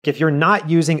If you're not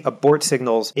using abort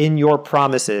signals in your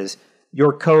promises,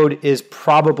 your code is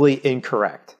probably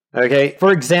incorrect. Okay,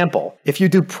 for example, if you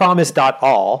do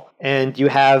promise.all and you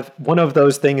have one of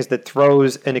those things that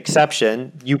throws an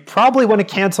exception, you probably want to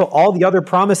cancel all the other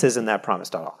promises in that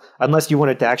promise.all, unless you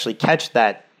wanted to actually catch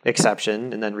that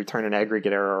exception and then return an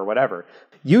aggregate error or whatever.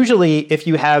 Usually, if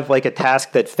you have like a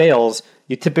task that fails,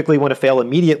 you typically want to fail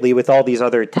immediately with all these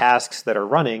other tasks that are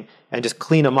running and just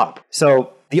clean them up.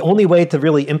 So the only way to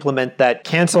really implement that,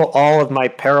 cancel all of my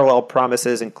parallel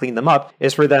promises and clean them up,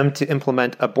 is for them to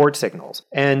implement abort signals.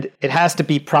 And it has to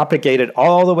be propagated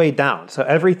all the way down. So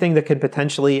everything that could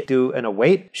potentially do an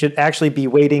await should actually be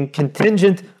waiting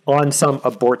contingent on some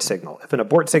abort signal. If an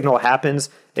abort signal happens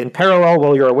in parallel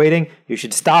while you're awaiting, you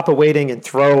should stop awaiting and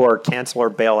throw or cancel or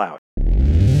bail out.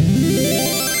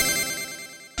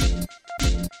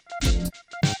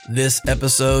 This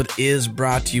episode is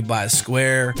brought to you by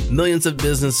Square. Millions of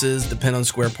businesses depend on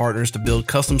Square partners to build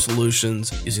custom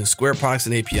solutions using Square products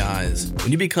and APIs.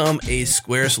 When you become a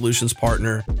Square Solutions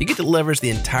partner, you get to leverage the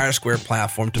entire Square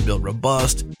platform to build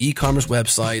robust e-commerce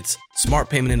websites, smart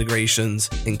payment integrations,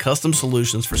 and custom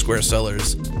solutions for Square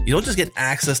sellers. You don't just get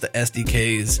access to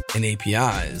SDKs and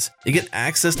APIs. You get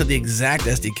access to the exact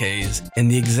SDKs and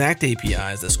the exact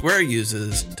APIs that Square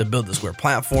uses to build the Square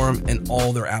platform and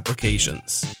all their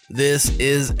applications. This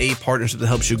is a partnership that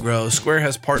helps you grow. Square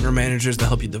has partner managers that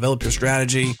help you develop your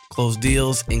strategy, close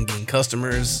deals, and gain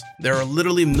customers. There are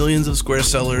literally millions of Square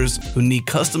sellers who need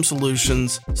custom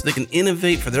solutions so they can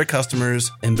innovate for their customers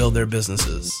and build their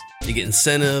businesses. You get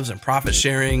incentives and profit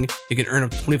sharing. You can earn a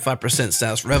 25%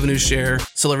 SaaS revenue share,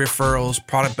 seller referrals,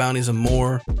 product bounties, and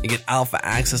more. You get alpha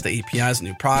access to APIs and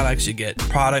new products. You get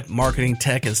product, marketing,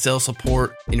 tech, and sales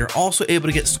support. And you're also able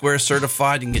to get Square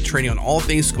certified. You can get training on all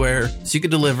things Square so you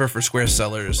can deliver for Square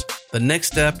sellers. The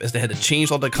next step is to head to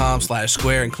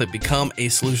changelog.com/Square and click Become a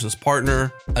Solutions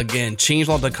Partner. Again,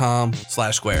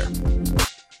 changelog.com/Square.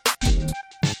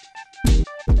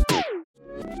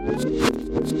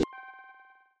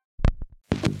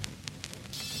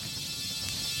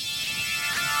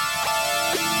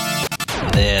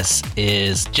 This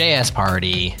is JS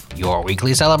Party, your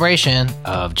weekly celebration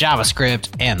of JavaScript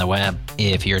and the web.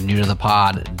 If you're new to the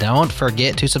pod, don't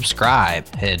forget to subscribe.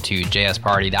 Head to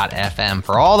jsparty.fm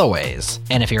for all the ways.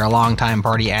 And if you're a longtime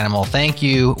party animal, thank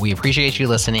you. We appreciate you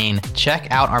listening. Check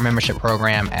out our membership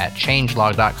program at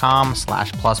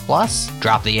changelog.com/++.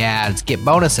 Drop the ads, get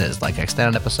bonuses like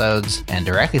extended episodes, and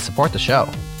directly support the show.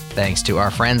 Thanks to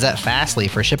our friends at Fastly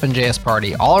for shipping JS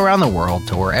Party all around the world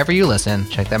to wherever you listen.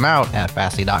 Check them out at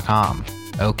fastly.com.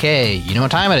 Okay, you know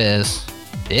what time it is.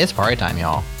 It's party time,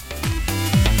 y'all.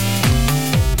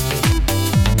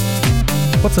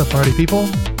 What's up, party people?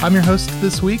 I'm your host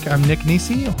this week. I'm Nick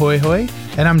Nisi, hoy hoy,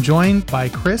 and I'm joined by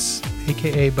Chris,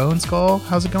 aka Bone Skull.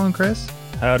 How's it going, Chris?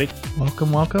 Howdy.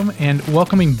 Welcome. And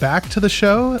welcoming back to the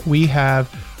show, we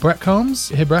have Brett Combs.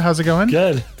 Hey, Brett, how's it going?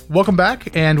 Good. Welcome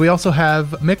back. And we also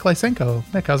have Mik Lysenko.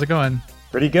 Mik, how's it going?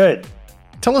 Pretty good.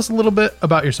 Tell us a little bit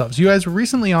about yourselves. You guys were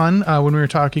recently on when we were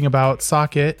talking about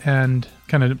Socket and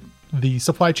kind of the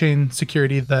supply chain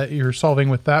security that you're solving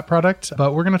with that product.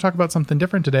 But we're going to talk about something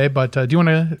different today. But do you want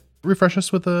to refresh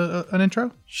us with an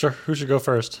intro? Sure. Who should go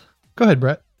first? Go ahead,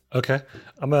 Brett. Okay.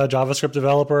 I'm a JavaScript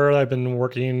developer. I've been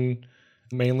working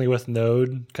mainly with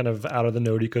Node, kind of out of the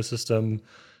Node ecosystem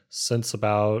since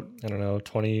about,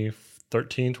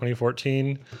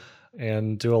 2014,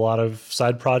 and do a lot of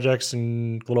side projects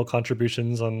and little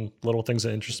contributions on little things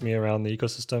that interest me around the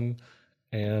ecosystem,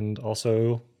 and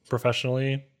also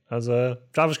professionally as a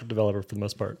JavaScript developer for the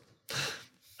most part.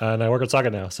 And I work at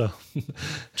Socket now, so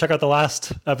check out the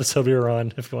last episode we were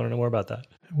on if you want to know more about that.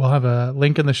 We'll have a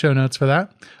link in the show notes for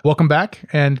that. Welcome back.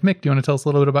 And Mik, do you want to tell us a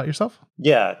little bit about yourself?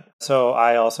 Yeah, so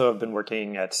I also have been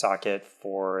working at Socket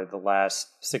for the last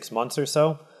 6 months or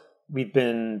so. We've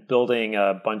been building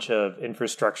a bunch of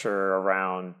infrastructure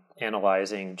around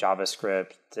analyzing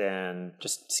JavaScript and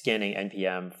just scanning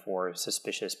NPM for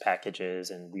suspicious packages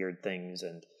and weird things,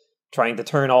 and trying to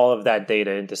turn all of that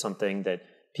data into something that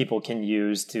people can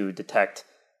use to detect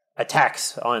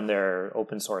attacks on their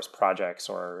open source projects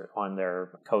or on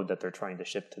their code that they're trying to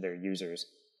ship to their users.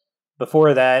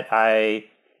 Before that, I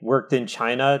worked in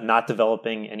China, not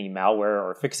developing any malware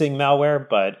or fixing malware,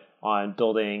 but on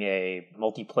building a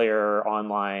multiplayer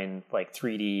online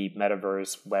 3D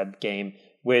metaverse web game,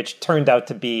 which turned out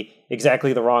to be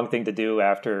exactly the wrong thing to do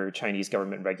after Chinese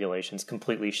government regulations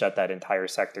completely shut that entire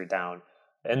sector down.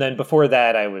 And then before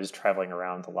that, I was traveling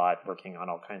around a lot, working on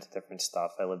all kinds of different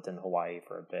stuff. I lived in Hawaii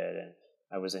for a bit, and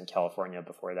I was in California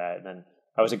before that. And then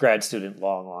I was a grad student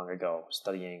long ago,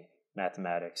 studying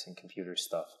mathematics and computer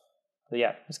stuff. But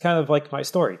yeah, it's kind of like my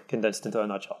story condensed into a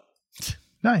nutshell.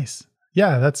 Nice.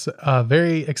 Yeah, that's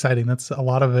very exciting. That's a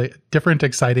lot of different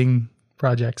exciting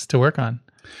projects to work on.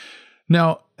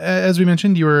 Now, as we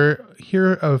mentioned, you were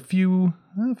here a few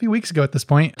weeks ago at this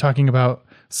point talking about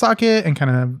Socket and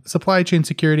kind of supply chain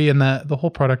security and the whole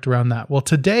product around that. Well,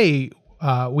 today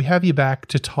we have you back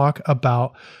to talk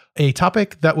about a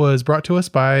topic that was brought to us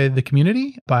by the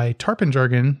community, by Tarpon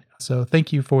Jargon. So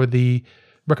thank you for the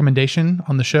recommendation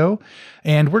on the show.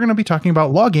 And we're going to be talking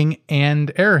about logging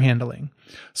and error handling.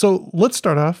 So let's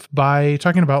start off by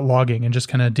talking about logging and just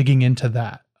kind of digging into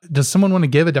that. Does someone want to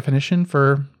give a definition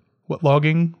for what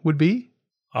logging would be?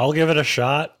 I'll give it a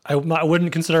shot. I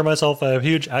wouldn't consider myself a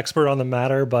huge expert on the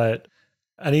matter, but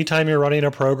anytime you're running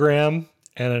a program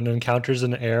and it encounters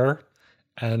an error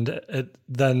and it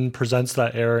then presents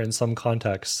that error in some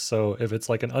context. So if it's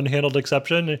like an unhandled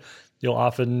exception,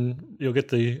 you'll get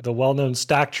the well-known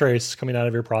stack trace coming out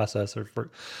of your process.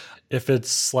 Or if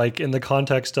it's like in the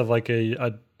context of like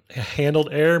a handled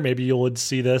error, maybe you would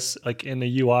see this like in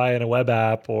the UI in a web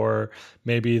app, or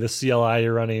maybe the CLI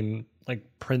you're running like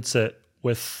prints it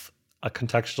with a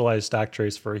contextualized stack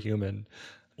trace for a human.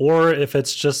 Or if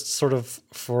it's just sort of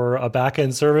for a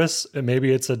backend service,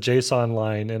 maybe it's a JSON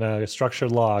line in a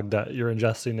structured log that you're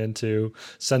ingesting into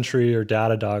Sentry or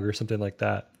Datadog or something like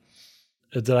that.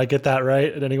 Did I get that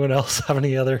right? Did anyone else have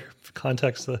any other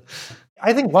context?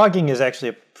 I think logging is actually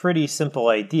a pretty simple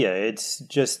idea. It's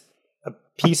just a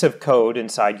piece of code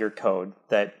inside your code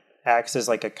that acts as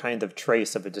like a kind of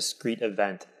trace of a discrete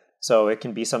event. So it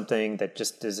can be something that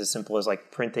just is as simple as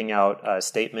like printing out a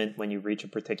statement when you reach a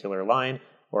particular line,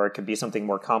 or it could be something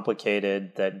more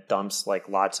complicated that dumps like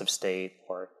lots of state,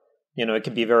 or, it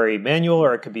could be very manual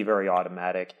or it could be very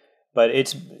automatic. But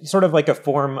it's sort of like a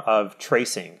form of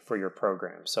tracing for your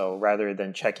program. So rather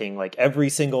than checking like every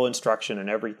single instruction and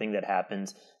everything that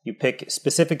happens, you pick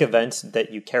specific events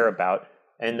that you care about,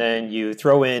 and then you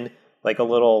throw in like a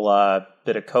little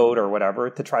bit of code or whatever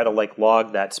to try to like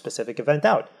log that specific event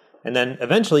out. And then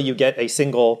eventually you get a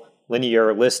single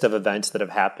linear list of events that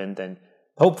have happened, and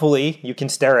hopefully you can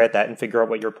stare at that and figure out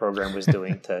what your program was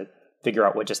doing to figure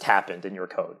out what just happened in your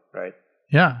code, right?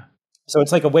 Yeah. So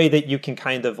it's like a way that you can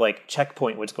kind of like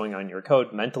checkpoint what's going on in your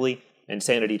code mentally and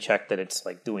sanity check that it's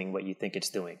like doing what you think it's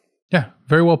doing. Yeah,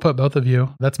 very well put, both of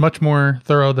you. That's much more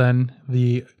thorough than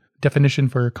the definition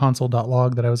for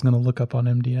console.log that I was going to look up on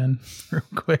MDN real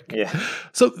quick. Yeah.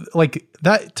 So like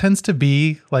that tends to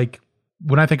be like,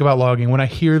 when I think about logging, when I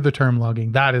hear the term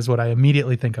logging, that is what I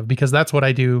immediately think of, because that's what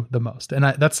I do the most. And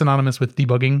that's synonymous with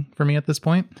debugging for me at this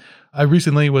point. I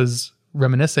recently was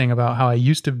reminiscing about how I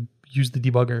used to use the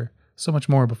debugger so much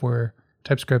more before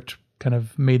TypeScript kind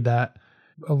of made that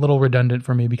a little redundant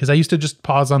for me, because I used to just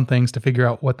pause on things to figure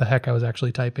out what the heck I was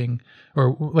actually typing,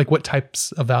 or like what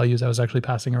types of values I was actually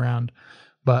passing around.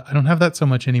 But I don't have that so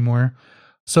much anymore.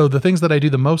 So the things that I do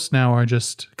the most now are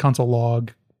just console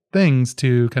log things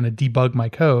to kind of debug my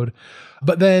code.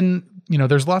 But then,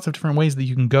 there's lots of different ways that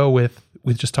you can go with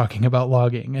just talking about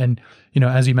logging. And,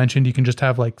 as you mentioned, you can just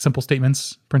have like simple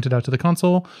statements printed out to the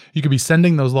console. You could be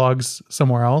sending those logs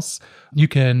somewhere else. You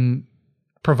can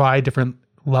provide different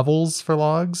levels for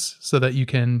logs so that you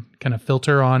can kind of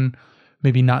filter on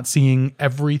maybe not seeing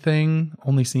everything,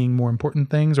 only seeing more important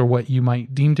things, or what you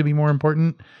might deem to be more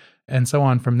important, and so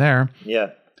on from there.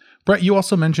 Yeah. Brett, you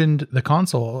also mentioned the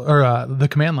console, or the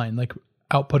command line, like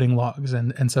outputting logs.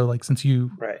 And so like, since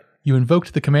you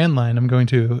invoked the command line, I'm going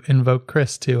to invoke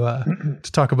Chris to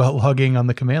talk about logging on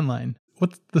the command line.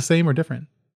 What's the same or different?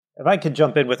 If I could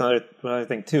jump in with another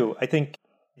thing too, I think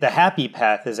the happy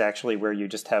path is actually where you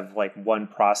just have like one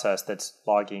process that's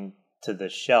logging to the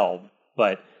shell.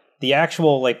 But the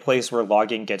actual like place where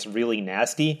logging gets really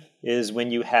nasty is when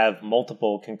you have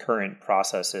multiple concurrent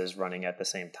processes running at the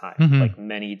same time, like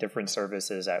many different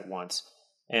services at once.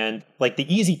 And like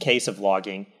the easy case of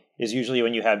logging is usually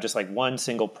when you have just like one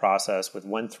single process with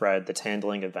one thread that's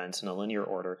handling events in a linear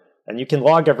order, and you can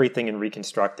log everything and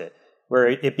reconstruct it. Where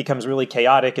it becomes really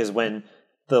chaotic is when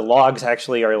the logs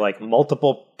actually are like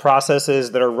multiple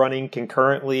processes that are running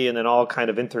concurrently and then all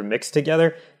kind of intermixed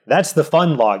together. That's the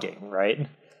fun logging, right?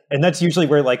 And that's usually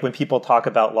where, like, when people talk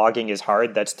about logging is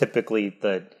hard, that's typically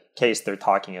the case they're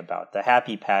talking about. The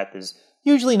happy path is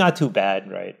usually not too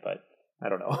bad, right? But I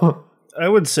don't know. I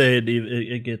would say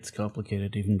it gets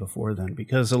complicated even before then,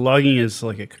 because the logging is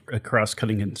like a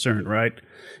cross-cutting concern, right?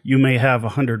 You may have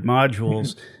 100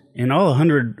 modules, and all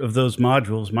 100 of those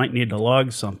modules might need to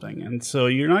log something. And so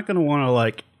you're not going to want to,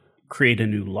 like, create a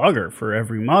new logger for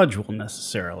every module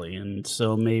necessarily. And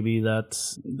so maybe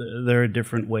there are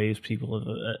different ways people have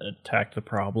attacked the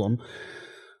problem.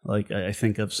 Like, I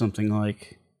think of something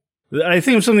like I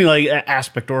think of something like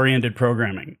aspect-oriented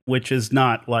programming, which is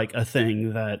not like a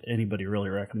thing that anybody really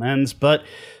recommends, but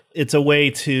it's a way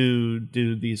to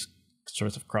do these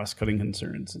sorts of cross-cutting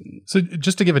concerns. And so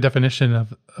just to give a definition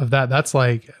of that, that's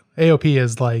like AOP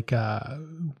is like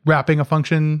wrapping a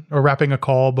function or wrapping a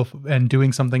call and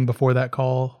doing something before that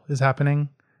call is happening.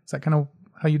 Is that kind of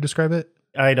how you describe it?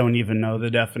 I don't even know the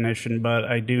definition, but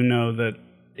I do know that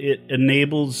it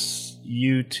enables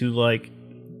you to like,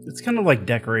 it's kind of like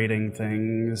decorating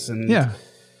things and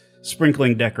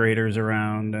sprinkling decorators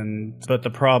around. But the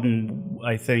problem,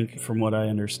 I think, from what I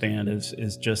understand,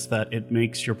 is just that it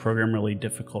makes your program really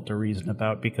difficult to reason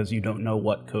about because you don't know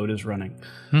what code is running.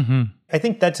 Mm-hmm. I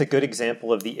think that's a good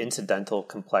example of the incidental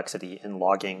complexity in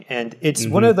logging. And it's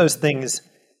one of those things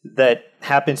that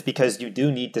happens because you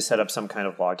do need to set up some kind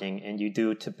of logging, and you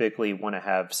do typically want to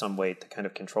have some way to kind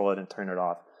of control it and turn it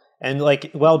off. And like,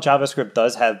 well, JavaScript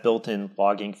does have built-in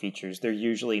logging features. They're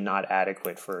usually not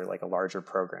adequate for like a larger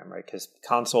program, right? Because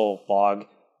console.log,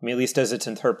 I mean, at least as it's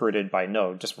interpreted by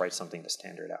Node, just write something to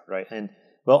standard out, right? And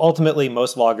well, ultimately,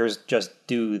 most loggers just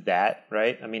do that,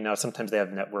 right? I mean, now sometimes they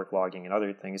have network logging and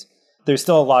other things. There's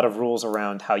still a lot of rules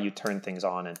around how you turn things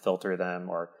on and filter them,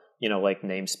 or, you know, like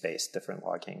namespace, different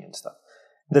logging and stuff.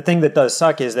 The thing that does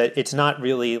suck is that it's not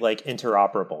really like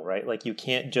interoperable, right? Like you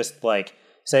can't just like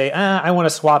say, I want to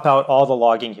swap out all the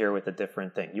logging here with a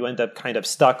different thing. You end up kind of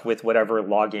stuck with whatever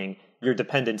logging your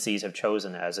dependencies have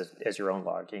chosen as your own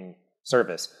logging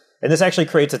service. And this actually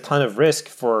creates a ton of risk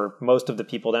for most of the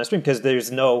people downstream because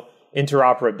there's no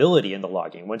interoperability in the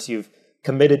logging. Once you've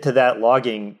committed to that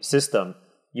logging system,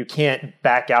 you can't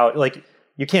back out, like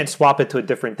you can't swap it to a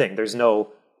different thing. There's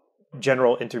no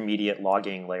general intermediate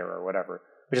logging layer or whatever,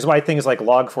 which is why things like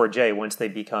log4j, once they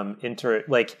become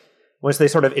once they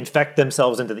sort of infect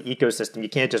themselves into the ecosystem, you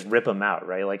can't just rip them out,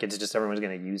 right? Like it's just everyone's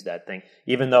going to use that thing,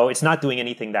 even though it's not doing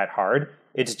anything that hard.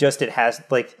 It's just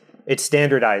it's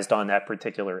standardized on that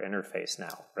particular interface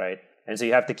now, right? And so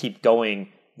you have to keep going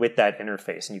with that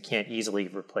interface, and you can't easily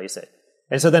replace it.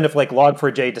 And so then if like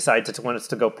log4j decides it wants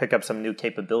to go pick up some new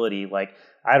capability, like,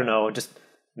 I don't know, just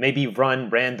maybe run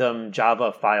random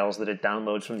Java files that it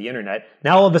downloads from the internet.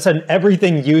 Now all of a sudden,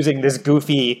 everything using this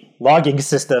goofy logging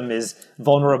system is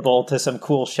vulnerable to some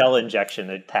cool shell injection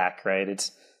attack, right?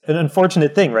 It's an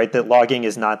unfortunate thing, right, that logging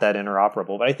is not that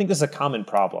interoperable. But I think this is a common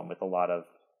problem with a lot of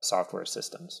software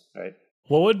systems, right?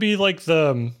 What would be like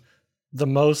the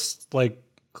most like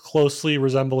closely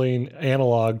resembling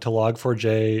analog to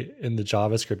log4j in the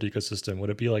JavaScript ecosystem? Would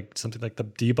it be like something like the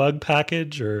debug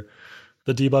package or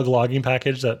the debug logging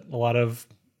package that a lot of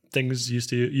things used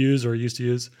to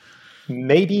use?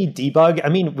 Maybe debug. I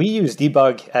mean, we use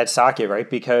debug at Socket, right?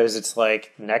 Because it's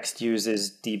like Next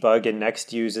uses debug and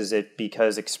Next uses it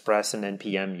because Express and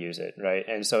NPM use it, right?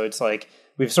 And so it's like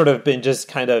we've sort of been just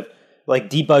kind of like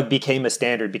debug became a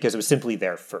standard because it was simply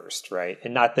there first, right?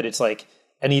 And not that it's like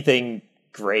anything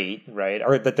great, right?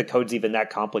 Or that the code's even that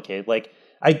complicated. Like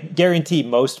I guarantee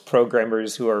most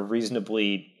programmers who are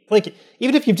reasonably like,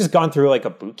 even if you've just gone through like a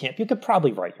boot camp, you could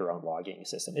probably write your own logging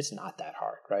system. It's not that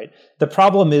hard, right? The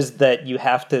problem is that you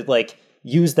have to like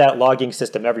use that logging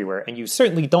system everywhere. And you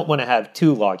certainly don't want to have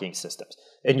two logging systems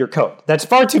in your code. That's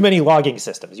far too many logging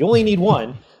systems. You only need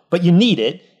one, but you need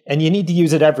it and you need to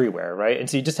use it everywhere, right? And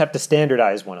so you just have to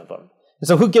standardize one of them. And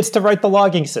so who gets to write the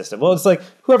logging system? Well, it's like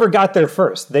whoever got there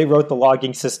first, they wrote the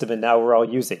logging system and now we're all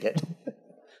using it.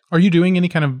 Are you doing any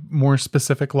kind of more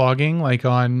specific logging, like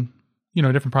on, you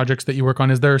know, different projects that you work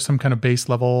on? Is there some kind of base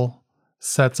level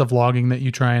sets of logging that you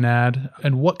try and add?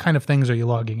 And what kind of things are you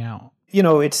logging out? You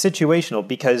know, it's situational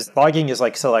because logging is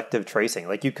like selective tracing.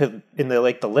 Like you could, in the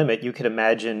limit, you could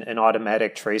imagine an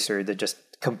automatic tracer that just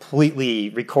completely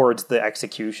records the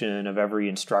execution of every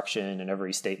instruction and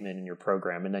every statement in your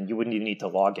program. And then you wouldn't even need to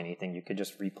log anything. You could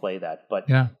just replay that. But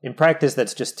in practice,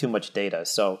 that's just too much data.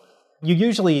 So you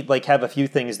usually like have a few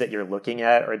things that you're looking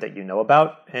at or that you know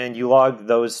about, and you log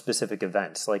those specific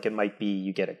events. Like it might be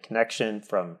you get a connection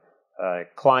from a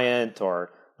client, or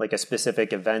like a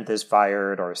specific event is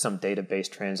fired, or some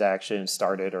database transaction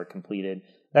started or completed.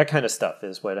 That kind of stuff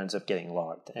is what ends up getting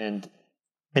logged. And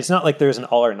it's not like there's an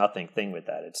all or nothing thing with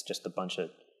that. It's just a bunch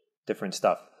of different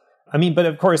stuff. I mean, but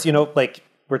of course, you know, like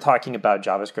we're talking about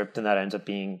JavaScript, and that ends up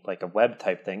being like a web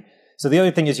type thing. So the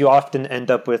other thing is you often end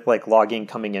up with like logging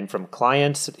coming in from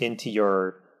clients into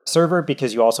your server,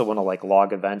 because you also want to like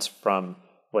log events from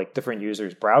like different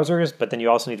users' browsers, but then you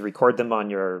also need to record them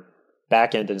on your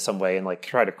backend in some way and like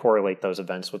try to correlate those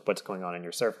events with what's going on in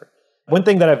your server. One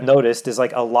thing that I've noticed is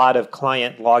like a lot of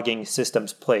client logging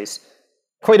systems place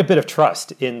quite a bit of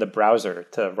trust in the browser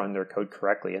to run their code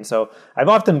correctly. And so I've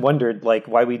often wondered like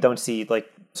why we don't see like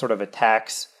sort of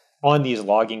attacks on these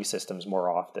logging systems more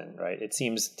often, right? It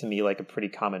seems to me like a pretty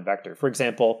common vector. For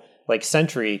example, like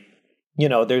Sentry,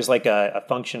 there's like a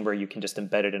function where you can just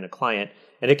embed it in a client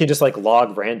and it can just like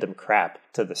log random crap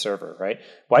to the server, right?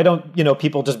 Why don't,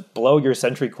 people just blow your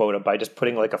Sentry quota by just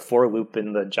putting like a for loop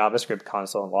in the JavaScript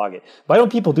console and log it? Why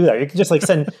don't people do that? You can just like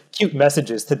send cute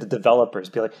messages to the developers,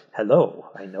 be like, hello,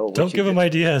 I know. Don't give them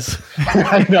ideas.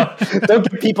 I know. Don't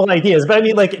give people ideas. But I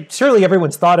mean, like, surely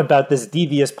everyone's thought about this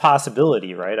devious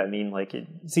possibility, right? I mean, like, it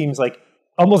seems like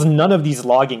almost none of these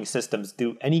logging systems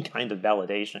do any kind of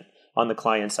validation on the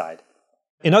client side.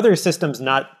 In other systems,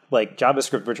 not like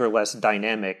JavaScript, which are less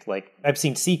dynamic, like I've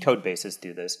seen C code bases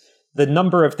do this. The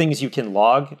number of things you can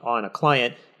log on a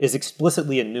client is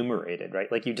explicitly enumerated,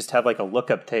 right? Like you just have like a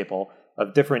lookup table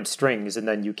of different strings and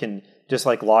then you can just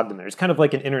like log them there. It's kind of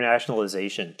like an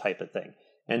internationalization type of thing.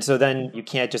 And so then you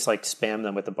can't just like spam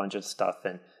them with a bunch of stuff.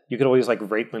 And you could always like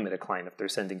rate limit a client if they're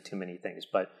sending too many things.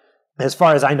 But as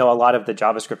far as I know, a lot of the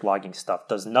JavaScript logging stuff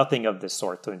does nothing of this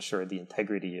sort to ensure the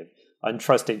integrity of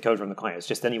untrusted code from the client. It's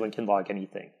just anyone can log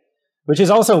anything, which is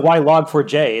also why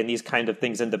log4j and these kind of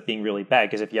things end up being really bad.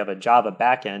 Because if you have a Java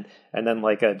backend and then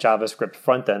like a JavaScript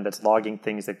front end that's logging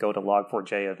things that go to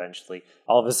log4j eventually,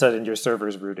 all of a sudden your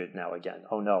server's rooted now again.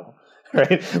 Oh no,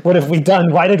 right? What have we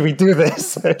done? Why did we do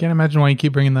this? I can't imagine why you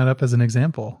keep bringing that up as an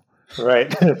example.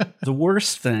 Right. The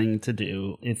worst thing to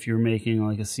do if you're making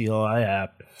like a CLI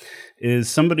app is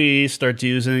somebody starts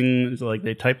using, like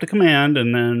they type the command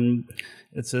and then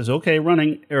it says, okay,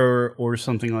 running, or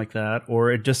something like that,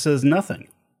 or it just says nothing,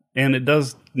 and it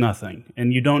does nothing,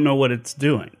 and you don't know what it's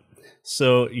doing.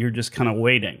 So you're just kind of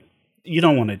waiting. You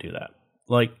don't want to do that.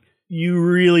 Like, you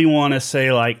really want to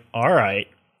say, like, all right,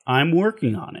 I'm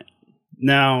working on it.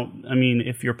 Now, I mean,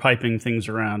 if you're piping things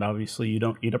around, obviously you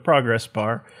don't need a progress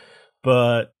bar,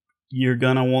 but you're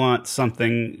going to want some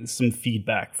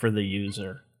feedback for the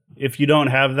user. If you don't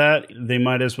have that, they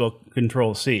might as well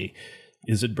Control-C.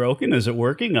 Is it broken? Is it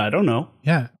working? I don't know.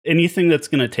 Yeah. Anything that's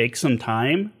going to take some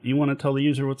time, you want to tell the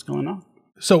user what's going on.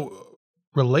 So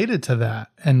related to that,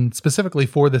 and specifically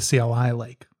for the CLI,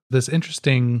 like this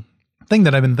interesting thing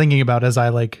that I've been thinking about as I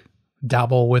like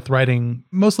dabble with writing,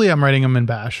 mostly I'm writing them in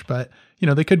Bash, but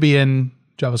they could be in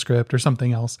JavaScript or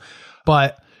something else.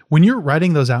 But when you're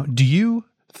writing those out, do you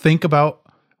think about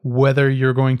whether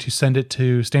you're going to send it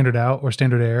to standard out or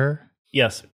standard error?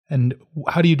 Yes. And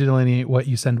how do you delineate what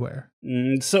you send where?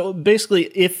 So basically,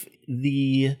 if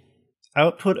the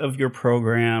output of your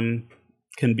program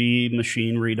can be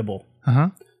machine readable,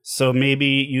 so maybe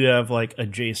you have like a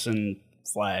JSON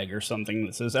flag or something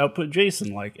that says output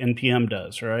JSON, like NPM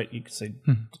does, right? You could say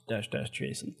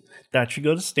 --JSON. That should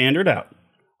go to standard out.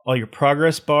 All your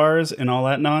progress bars and all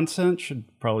that nonsense should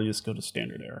probably just go to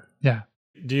standard error. Yeah.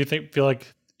 Do you feel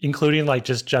like including like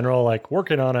just general like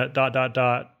working on it ...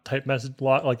 type message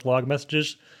log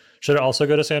messages, should it also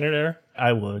go to standard error?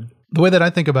 I would. The way that I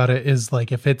think about it is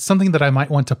like if it's something that I might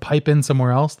want to pipe in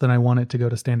somewhere else, then I want it to go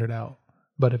to standard out.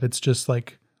 But if it's just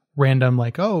like random,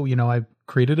 like, oh, I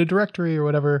created a directory or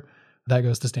whatever, that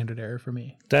goes to standard error for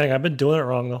me. Dang, I've been doing it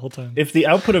wrong the whole time. If the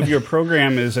output of your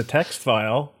program is a text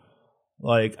file,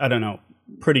 like, I don't know,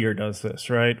 Prettier does this,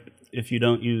 right? If you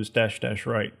don't use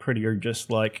 --write, Prettier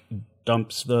just like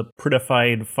dumps the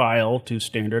prettified file to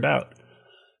standard out.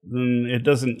 Then it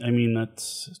doesn't, I mean,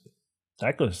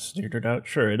 that goes standard out.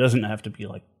 Sure, it doesn't have to be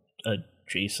like a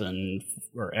JSON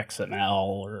or XML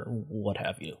or what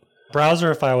have you.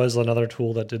 Browserify was another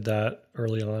tool that did that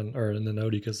early on, or in the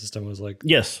Node ecosystem was like,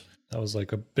 yes, that was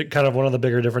like a big kind of one of the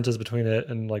bigger differences between it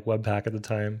and like Webpack at the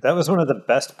time. That was one of the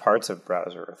best parts of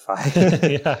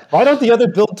Browserify. Yeah. Why don't the other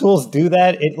build tools do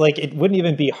that? It wouldn't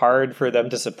even be hard for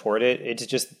them to support it. It's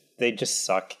just they just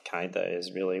suck, kinda,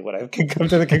 is really what I've come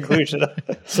to the conclusion of.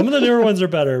 Some of the newer ones are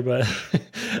better, but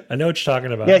I know what you're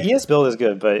talking about. Yeah, ESBuild is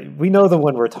good, but we know the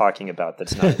one we're talking about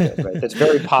that's not good, right? That's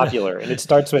very popular, and it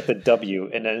starts with a W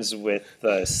and ends with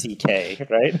a CK,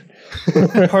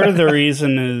 right? Part of the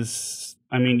reason is,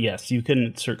 I mean, yes, you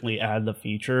can certainly add the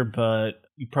feature, but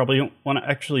you probably don't want to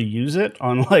actually use it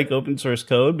on like open source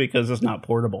code because it's not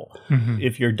portable. Mm-hmm.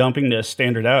 If you're dumping this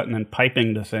standard out and then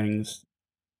piping to things,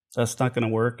 that's not going to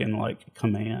work in like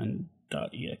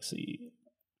command.exe,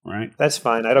 right? That's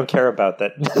fine. I don't care about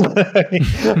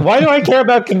that. Why do I care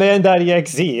about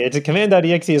command.exe?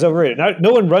 Command.exe is overrated.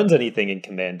 No one runs anything in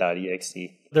command.exe.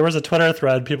 There was a Twitter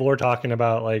thread. People were talking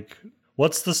about like,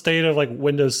 what's the state of like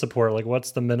Windows support? Like,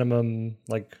 what's the minimum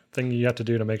like thing you have to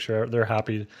do to make sure they're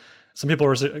happy? Some people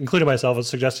were, including myself, was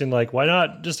suggesting like, why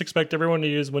not just expect everyone to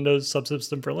use Windows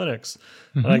subsystem for Linux?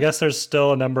 Mm-hmm. And I guess there's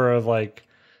still a number of like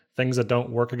things that don't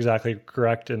work exactly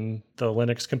correct in the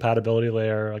Linux compatibility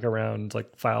layer, like around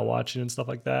like file watching and stuff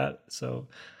like that. So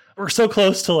we're so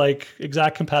close to like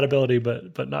exact compatibility,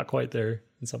 but not quite there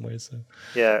in some ways. So.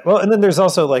 Yeah. Well, and then there's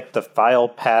also like the file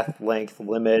path length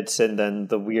limits, and then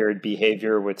the weird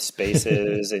behavior with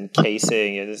spaces and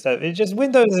casing and stuff. It just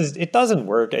it doesn't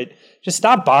work. Just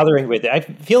stop bothering with it. I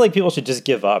feel like people should just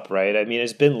give up, right? I mean,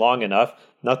 it's been long enough.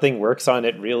 Nothing works on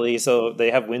it really. So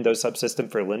they have Windows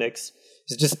subsystem for Linux.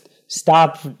 Just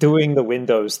stop doing the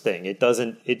Windows thing.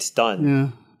 It's done.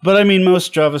 Yeah. But I mean,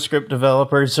 most JavaScript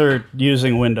developers are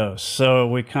using Windows, so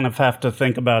we kind of have to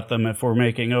think about them if we're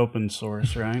making open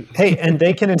source, right? Hey, and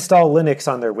they can install Linux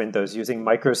on their Windows using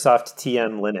Microsoft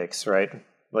TM Linux, right?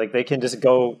 Like they can just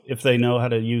go... If they know how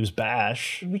to use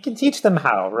Bash. We can teach them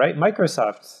how, right?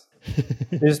 Microsoft.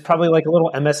 There's probably like a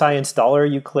little MSI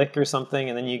installer you click or something,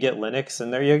 and then you get Linux,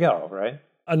 and there you go, right?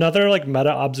 Another like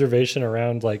meta observation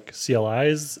around like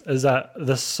CLIs is that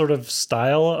this sort of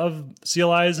style of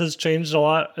CLIs has changed a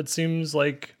lot. It seems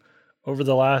like over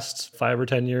the last 5 or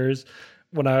 10 years,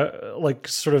 when I like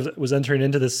sort of was entering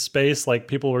into this space, like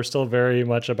people were still very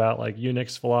much about like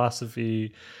Unix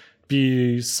philosophy,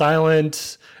 be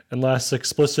silent unless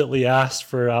explicitly asked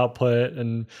for output,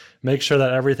 and make sure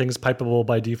that everything's pipeable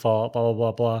by default, blah,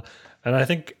 blah, blah, blah. And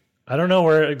I don't know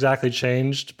where it exactly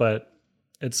changed, but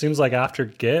it seems like after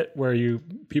Git, where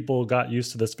people got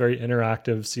used to this very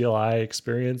interactive CLI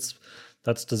experience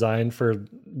that's designed for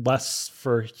less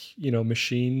for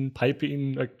machine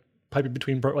piping, like piping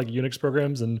between like Unix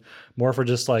programs, and more for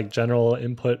just like general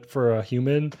input for a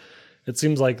human. It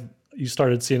seems like you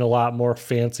started seeing a lot more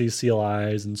fancy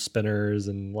CLIs and spinners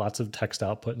and lots of text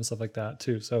output and stuff like that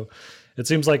too. So it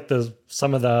seems like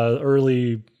some of the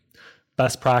early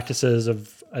best practices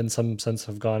in some sense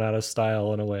have gone out of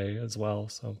style in a way as well.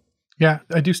 So yeah,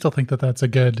 I do still think that that's a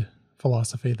good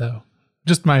philosophy though.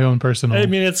 Just my own personal. I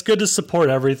mean, it's good to support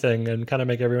everything and kind of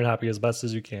make everyone happy as best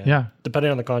as you can. Yeah.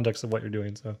 Depending on the context of what you're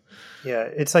doing. So yeah,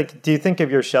 it's like, do you think of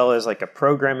your shell as like a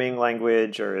programming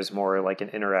language or as more like an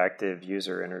interactive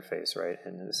user interface, right?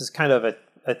 And this is kind of a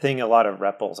thing a lot of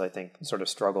REPLs, I think, sort of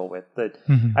struggle with. But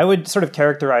I would sort of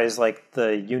characterize like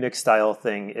the Unix style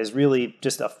thing is really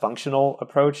just a functional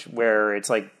approach where it's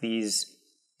like these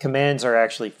commands are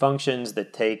actually functions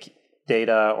that take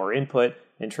data or input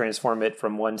and transform it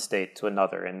from one state to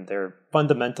another. And they're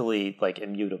fundamentally like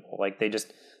immutable. Like they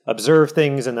just observe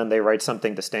things and then they write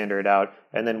something to standard out.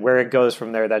 And then where it goes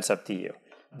from there, that's up to you.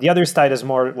 The other side is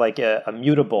more like a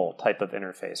mutable type of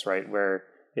interface, right? Where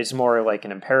it's more like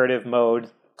an imperative mode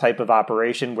type of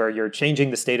operation where you're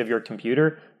changing the state of your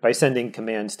computer by sending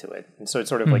commands to it. And so it's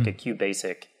sort of like a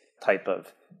QBasic type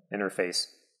of interface.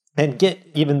 And Git,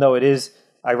 even though it is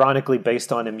ironically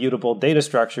based on immutable data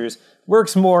structures,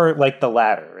 works more like the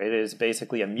latter. It is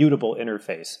basically a mutable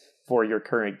interface for your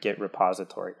current Git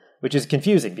repository, which is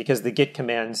confusing because the Git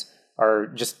commands are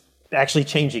just actually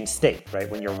changing state, right,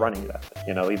 when you're running them,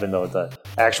 even though the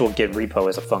actual Git repo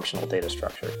is a functional data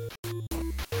structure.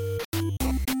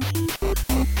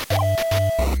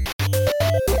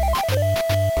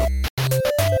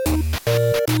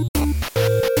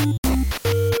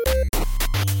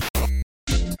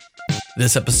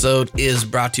 This episode is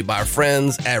brought to you by our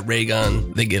friends at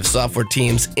Raygun. They give software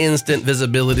teams instant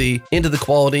visibility into the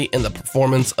quality and the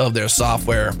performance of their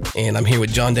software. And I'm here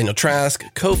with John Daniel Trask,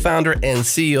 co-founder and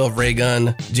CEO of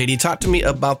Raygun. JD, talk to me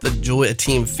about the joy a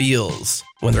team feels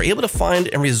when they're able to find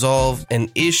and resolve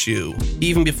an issue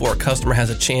even before a customer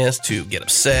has a chance to get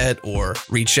upset or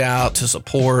reach out to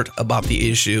support about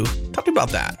the issue. Talk to me about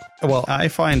that. Well, I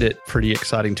find it pretty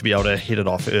exciting to be able to hit it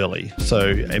off early. So,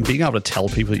 and being able to tell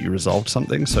people that you resolved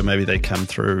something. So maybe they come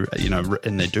through,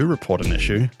 and they do report an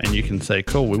issue, and you can say,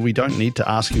 cool, well, we don't need to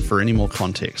ask you for any more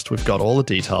context. We've got all the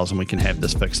details and we can have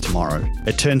this fixed tomorrow.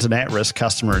 It turns an at-risk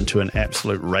customer into an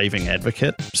absolute raving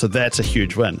advocate. So that's a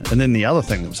huge win. And then the other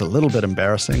thing that was a little bit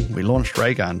embarrassing, we launched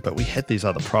Raygun, but we had these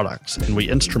other products and we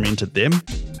instrumented them.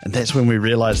 And that's when we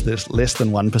realized there's less than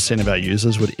 1% of our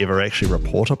users would ever actually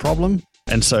report a problem.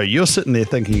 And so you're sitting there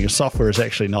thinking your software is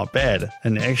actually not bad,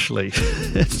 and actually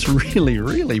it's really,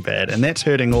 really bad. And that's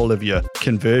hurting all of your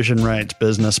conversion rates,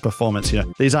 business performance.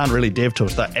 These aren't really dev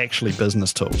tools, they're actually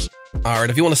business tools. All right,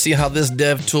 if you want to see how this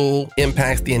dev tool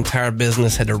impacts the entire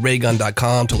business, head to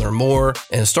raygun.com to learn more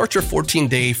and start your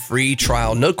 14-day free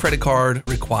trial. No credit card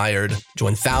required.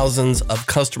 Join thousands of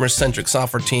customer-centric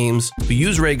software teams who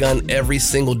use Raygun every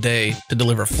single day to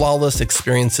deliver flawless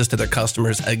experiences to their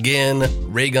customers. Again,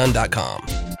 raygun.com.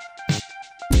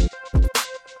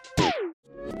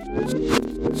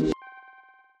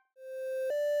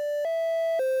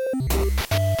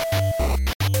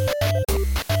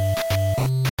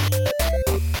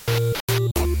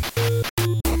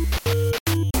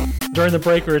 during the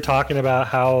break, we were talking about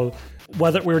how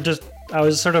I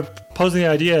was sort of posing the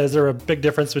idea, is there a big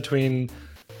difference between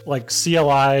like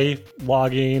CLI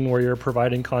logging where you're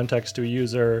providing context to a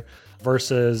user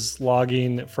versus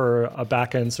logging for a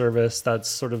backend service that's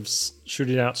sort of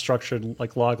shooting out structured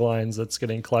like log lines that's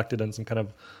getting collected in some kind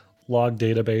of log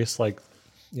database like,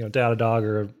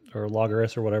 Datadog or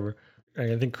Loggerus or whatever.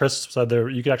 And I think Chris said there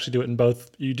you could actually do it in both.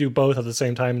 You do both at the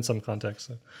same time in some contexts.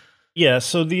 So. Yeah,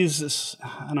 so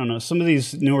I don't know, some of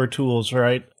these newer tools,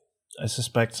 right? I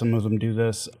suspect some of them do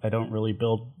this. I don't really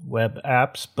build web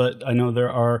apps, but I know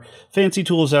there are fancy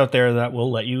tools out there that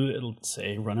will let you, let's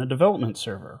say, run a development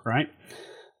server, right?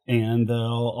 And they'll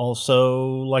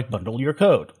also like bundle your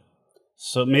code.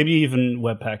 So maybe even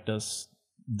Webpack does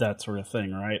that sort of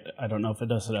thing, right? I don't know if it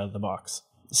does it out of the box.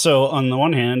 So on the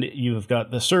one hand, you've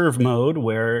got the serve mode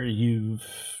where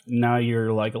now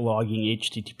you're like logging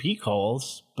HTTP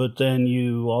calls, but then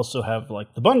you also have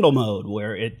like the bundle mode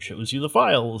where it shows you the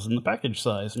files and the package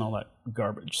size and all that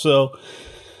garbage. So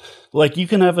like you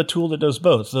can have a tool that does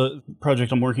both. The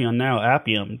project I'm working on now,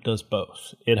 Appium, does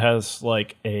both. It has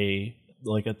like a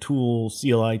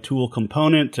CLI tool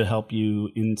component to help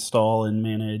you install and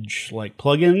manage like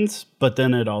plugins, but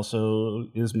then it also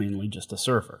is mainly just a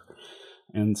server.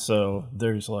 And so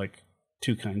there's like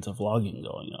two kinds of logging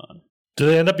going on. Do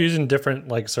they end up using different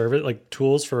like service like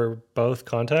tools for both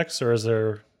contexts, or is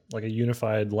there like a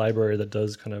unified library that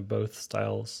does kind of both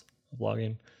styles of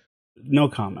logging? No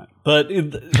comment. But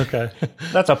okay,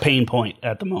 that's a pain point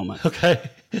at the moment. Okay.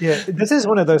 Yeah, this is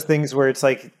one of those things where it's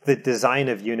like the design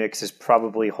of Unix is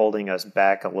probably holding us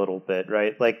back a little bit,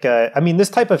 right? Like, this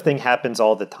type of thing happens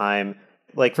all the time.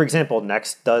 Like, for example,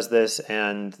 Next does this,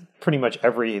 and pretty much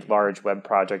every large web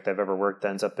project I've ever worked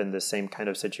ends up in the same kind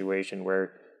of situation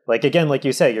where, like, again, like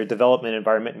you say, your development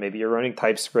environment, maybe you're running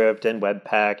TypeScript and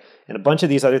Webpack and a bunch of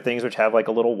these other things which have like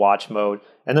a little watch mode.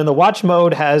 And then the watch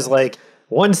mode has like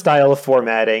one style of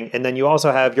formatting, and then you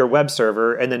also have your web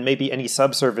server, and then maybe any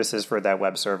subservices for that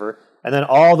web server. And then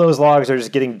all those logs are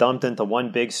just getting dumped into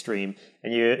one big stream.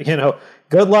 And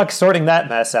good luck sorting that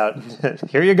mess out.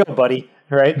 Here you go, buddy.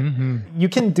 Right? Mm-hmm. You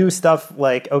can do stuff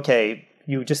like, okay,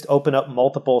 you just open up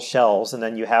multiple shells, and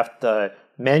then you have to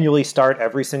manually start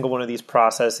every single one of these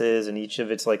processes and each of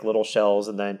its like little shells,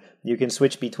 and then you can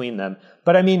switch between them.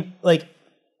 But I mean, like,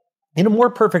 in a more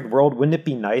perfect world, wouldn't it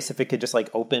be nice if it could just like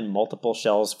open multiple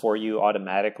shells for you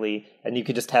automatically, and you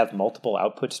could just have multiple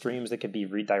output streams that could be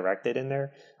redirected in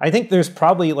there? I think there's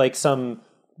probably like some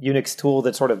Unix tool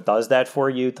that sort of does that for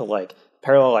you to like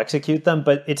parallel execute them,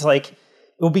 but it's like,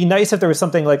 it would be nice if there was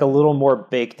something like a little more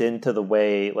baked into the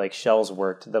way like shells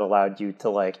worked that allowed you to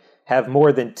like have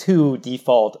more than two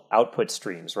default output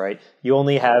streams, right? You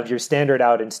only have your standard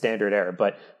out and standard error,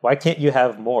 but why can't you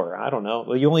have more? I don't know.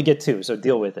 Well, you only get two, so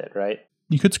deal with it, right?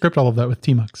 You could script all of that with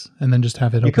tmux and then just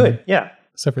have it open. You could, yeah.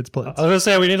 Separate splits. I was going to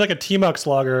say, we need like a tmux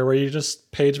logger where you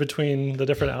just page between the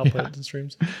different output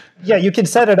streams. Yeah, you can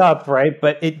set it up, right?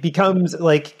 But it becomes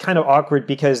like kind of awkward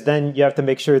because then you have to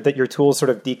make sure that your tools sort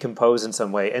of decompose in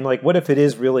some way. And like, what if it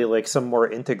is really like some more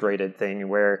integrated thing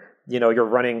where, you're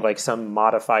running like some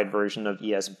modified version of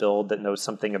ES build that knows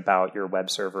something about your web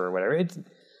server or whatever? It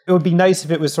would be nice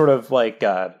if it was sort of like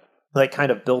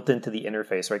kind of built into the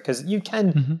interface, right? Because you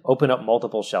can open up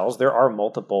multiple shells. There are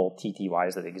multiple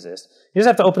TTYs that exist. You just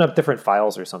have to open up different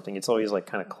files or something. It's always like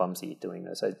kind of clumsy doing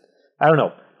this. I don't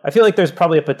know. I feel like there's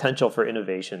probably a potential for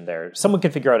innovation there. Someone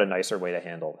could figure out a nicer way to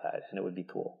handle that, and it would be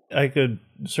cool. I could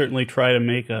certainly try to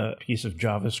make a piece of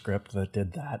JavaScript that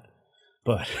did that,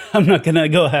 but I'm not going to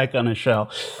go hack on a shell.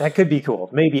 That could be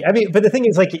cool. Maybe. But the thing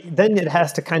is, like, then it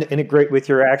has to kind of integrate with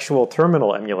your actual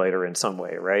terminal emulator in some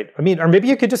way, right? Or maybe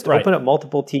you could just open up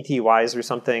multiple TTYs or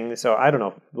something. So I don't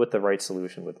know what the right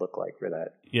solution would look like for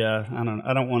that. Yeah,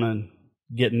 I don't want to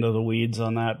get into the weeds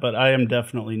on that, but I am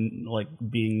definitely like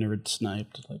being nerd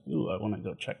sniped. Like, ooh, I want to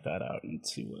go check that out and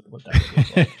see what that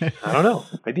looks like. I don't know.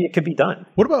 Maybe it could be done.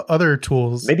 What about other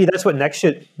tools? Maybe that's what Next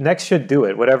should do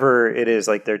it. Whatever it is,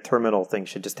 like their terminal thing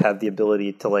should just have the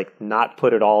ability to like not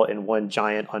put it all in one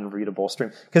giant unreadable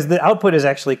stream, because the output is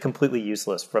actually completely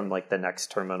useless from like the Next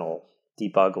terminal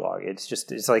debug log.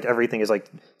 It's like everything is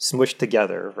like smushed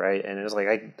together, right? And it's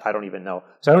like I don't even know.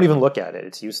 So I don't even look at it.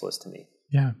 It's useless to me.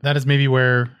 Yeah, that is maybe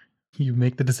where you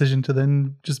make the decision to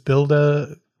then just build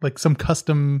some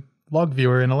custom log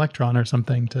viewer in Electron or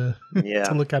something to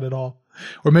to look at it all.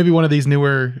 Or maybe one of these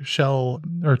newer shell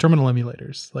or terminal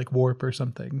emulators like Warp or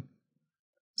something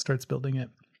starts building it.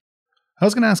 I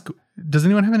was going to ask, does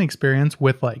anyone have any experience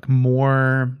with like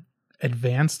more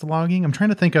advanced logging? I'm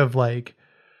trying to think of like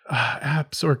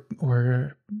apps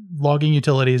or logging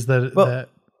utilities that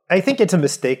I think it's a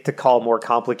mistake to call more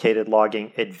complicated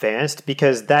logging advanced,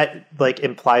 because that like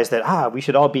implies that, we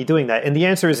should all be doing that. And the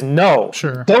answer is no.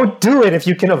 Sure. Don't do it if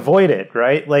you can avoid it,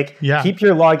 right? Like, Yeah. keep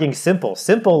your logging simple.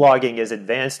 Simple logging is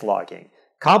advanced logging.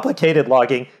 Complicated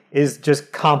logging is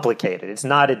just complicated. It's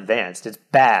not advanced. It's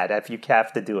bad if you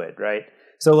have to do it, right?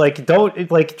 So like, don't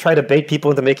like try to bait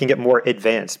people into making it more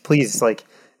advanced. Please, like,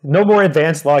 no more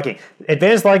advanced logging.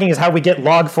 Advanced logging is how we get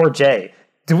log4j.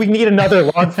 Do we need another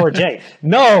log4j?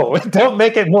 No, don't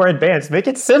make it more advanced. Make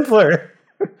it simpler.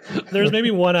 There's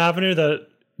maybe one avenue that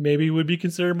maybe would be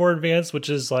considered more advanced, which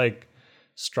is like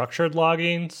structured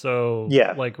logging. So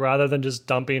Yeah. like rather than just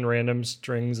dumping random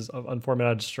strings of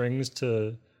unformatted strings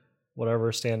to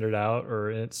whatever standard out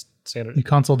or it's standard. You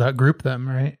console.group them,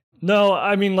 right? No,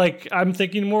 I mean, like, I'm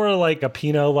thinking more like a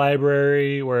Pinot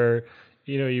library where,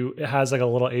 it has like a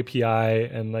little API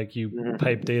and like you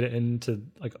pipe data into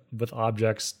like with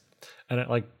objects and it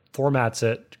like formats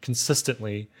it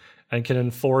consistently and can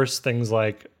enforce things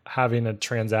like having a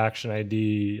transaction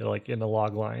ID like in the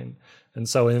log line. And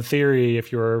so in theory,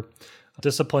 if you're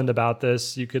disciplined about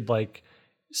this, you could like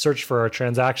search for a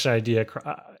transaction ID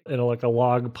in like a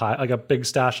log pile, like a big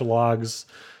stash of logs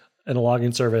in a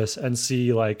logging service and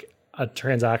see like a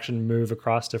transaction move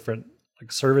across different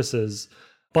like services.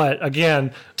 But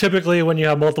again, typically when you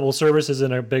have multiple services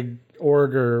in a big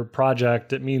org or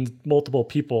project, it means multiple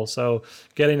people. So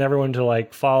getting everyone to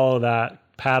like follow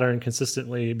that pattern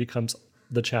consistently becomes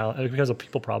the challenge. It becomes a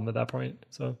people problem at that point.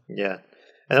 So Yeah.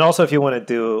 And also, if you want to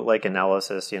do like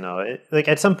analysis, like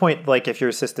at some point, like if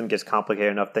your system gets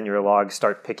complicated enough, then your logs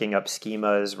start picking up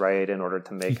schemas, right, in order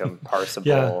to make them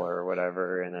parsable or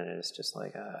whatever. And then it's just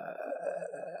like,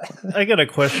 I got a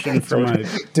question for my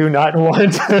do not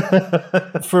want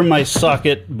for my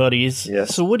socket buddies.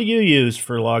 Yes. So what do you use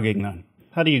for logging then?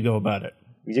 How do you go about it?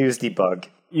 use debug.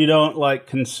 You don't like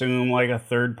consume like a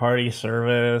third-party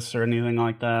service or anything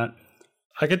like that?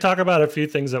 I could talk about a few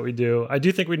things that we do. I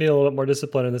do think we need a little bit more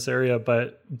discipline in this area,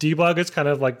 but debug is kind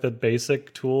of like the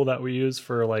basic tool that we use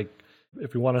for like,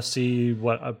 if we want to see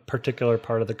what a particular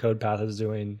part of the code path is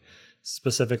doing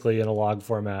specifically in a log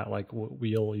format, like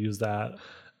we'll use that.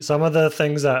 Some of the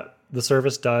things that the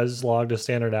service does log to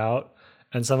standard out,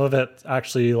 and some of it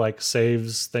actually like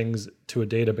saves things to a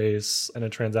database and a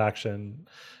transaction.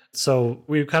 So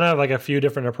we kind of have like a few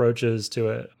different approaches to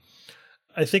it.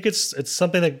 I think it's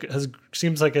something that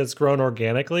seems like it's grown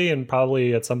organically, and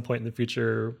probably at some point in the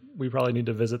future, we probably need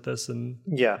to visit this and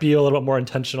be a little bit more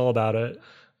intentional about it.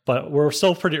 But we're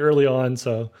still pretty early on,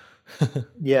 so.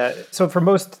 Yeah. So for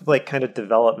most like kind of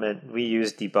development, we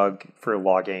use debug for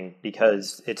logging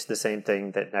because it's the same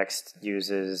thing that Next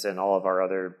uses and all of our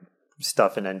other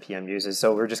stuff in NPM uses.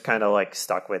 So we're just kind of like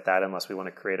stuck with that unless we want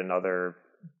to create another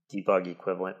debug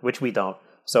equivalent, which we don't.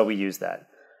 So we use that.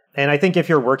 And I think if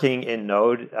you're working in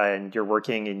Node and you're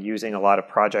working in using a lot of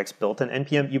projects built in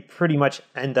NPM, you pretty much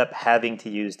end up having to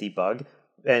use debug.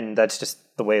 And that's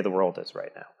just the way the world is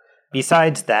right now.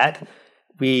 Besides that,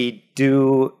 we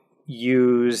do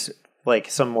use like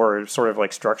some more sort of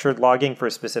like structured logging for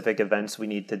specific events we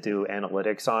need to do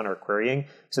analytics on or querying.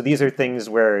 So these are things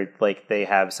where like they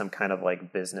have some kind of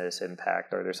like business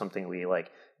impact, or there's something we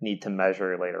like need to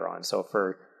measure later on. So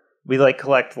we like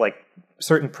collect like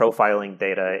certain profiling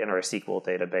data in our SQL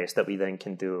database that we then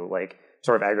can do like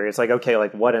sort of aggregate. It's like, okay,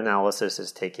 like what analysis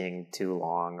is taking too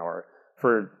long, or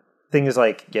for things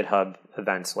like GitHub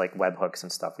events like webhooks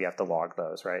and stuff, we have to log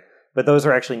those, right? But those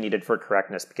are actually needed for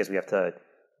correctness because we have to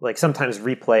like sometimes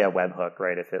replay a webhook,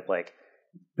 right?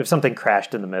 If something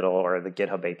crashed in the middle or the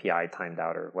GitHub API timed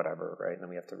out or whatever, right? And then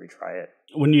we have to retry it.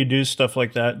 When you do stuff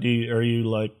like that, are you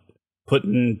like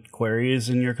putting queries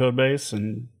in your code base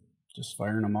and just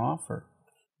firing them off, or?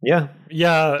 Yeah.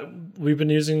 Yeah, we've been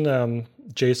using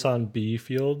JSON B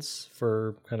fields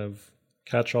for kind of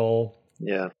catch-all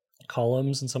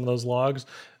columns in some of those logs.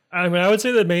 I mean, I would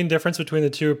say the main difference between the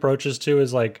two approaches too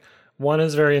is like one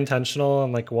is very intentional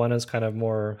and like one is kind of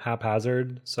more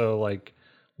haphazard. So like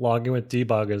logging with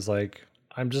debug is like,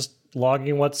 I'm just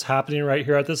logging what's happening right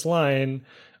here at this line.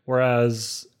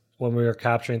 Whereas when we are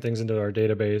capturing things into our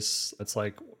database, it's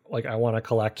like I want to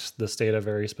collect this data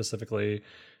very specifically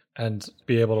and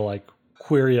be able to like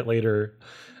query it later.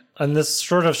 And this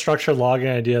sort of structured logging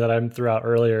idea that I threw out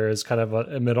earlier is kind of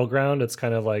a middle ground. It's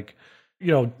kind of like,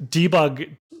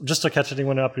 debug, just to catch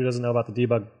anyone up who doesn't know about the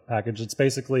debug package, it's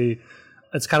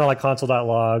kind of like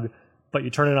console.log, but you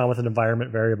turn it on with an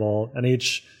environment variable, and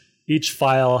each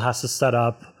file has to set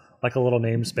up like a little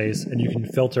namespace, and you can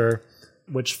filter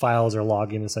which files are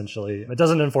logging essentially. It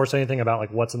doesn't enforce anything about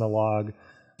like what's in the log.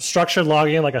 Structured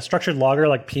logging, like a structured logger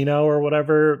like Pinot or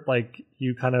whatever, like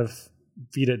you kind of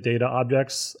feed it data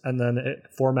objects, and then it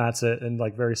formats it in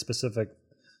like very specific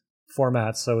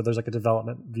formats. So there's like a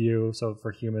development view, so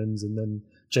for humans, and then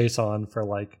JSON for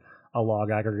like a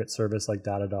log aggregate service like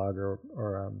Datadog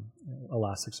or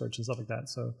Elasticsearch and stuff like that.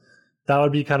 So that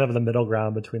would be kind of the middle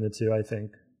ground between the two, I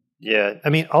think. Yeah. I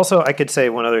mean, also I could say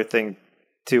one other thing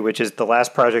too, which is the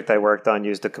last project I worked on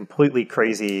used a completely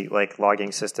crazy like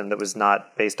logging system that was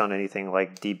not based on anything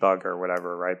like debug or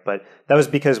whatever, right? But that was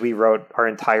because we wrote our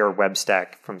entire web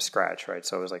stack from scratch, right?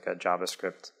 So it was like a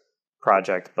JavaScript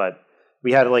project, but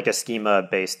we had like a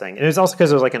schema-based thing. And it was also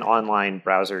because it was like an online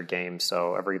browser game,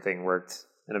 so everything worked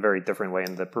in a very different way,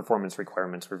 and the performance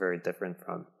requirements were very different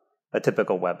from a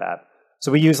typical web app.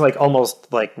 So we use like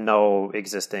almost like no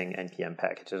existing NPM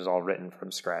packages, all written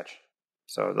from scratch.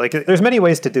 So like there's many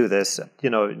ways to do this.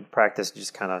 In practice, you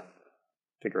just kind of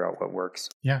figure out what works.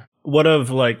 Yeah. What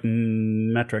of like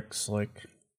metrics, like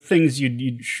things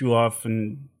you'd show off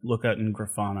and look at in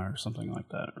Grafana or something like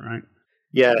that, right?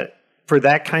 Yeah. For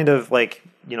that kind of like,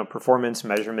 performance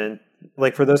measurement,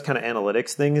 like for those kind of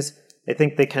analytics things, I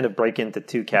think they kind of break into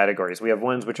two categories. We have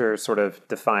ones which are sort of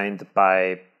defined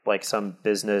by like some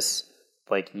business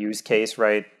like use case,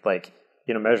 right? Like,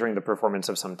 measuring the performance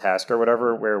of some task or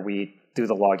whatever, where we do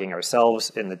the logging ourselves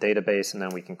in the database and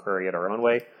then we can query it our own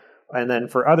way. And then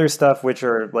for other stuff, which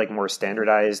are like more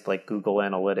standardized, like Google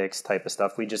Analytics type of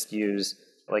stuff, we just use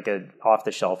like a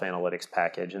off-the-shelf analytics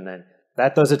package. And then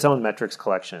that does its own metrics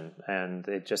collection. And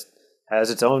it just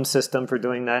has its own system for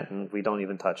doing that. And we don't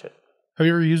even touch it. Have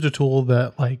you ever used a tool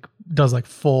that like does like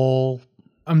full,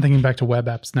 I'm thinking back to web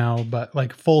apps now, but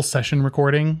like full session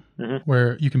recording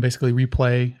where you can basically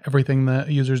replay everything that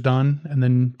a user's done and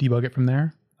then debug it from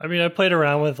there? I mean, I played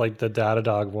around with like the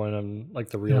Datadog one and like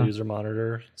the real user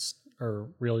monitor or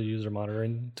real user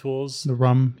monitoring tools. The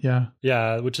RUM, yeah.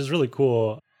 Yeah, which is really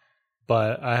cool.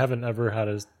 But I haven't ever had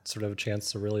a sort of a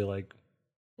chance to really like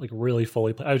really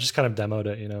fully play. I just kind of demoed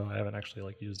it, I haven't actually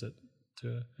like used it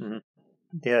to.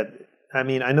 Yeah. I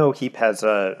mean, I know Heap has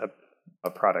a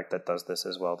product that does this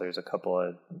as well. There's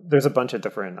a bunch of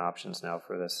different options now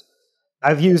for this.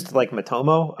 I've used like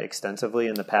Matomo extensively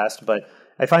in the past, but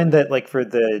I find that like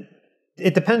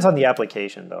it depends on the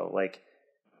application though. Like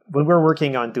when we're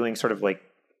working on doing sort of like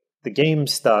the game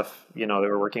stuff, that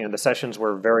we're working on, the sessions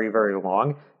were very, very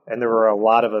long and there were a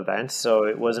lot of events. So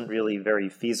it wasn't really very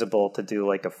feasible to do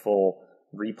like a full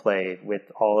replay with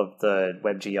all of the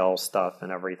WebGL stuff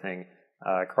and everything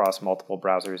across multiple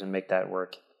browsers and make that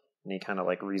work in any kind of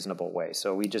like reasonable way.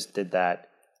 So we just did that.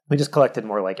 We just collected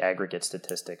more like aggregate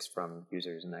statistics from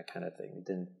users and that kind of thing. We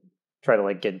didn't try to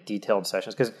like get detailed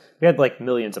sessions because we had like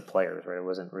millions of players, right? It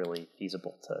wasn't really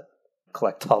feasible to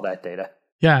collect all that data.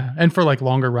 Yeah. And for like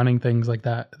longer running things like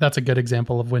that, that's a good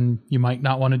example of when you might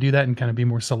not want to do that and kind of be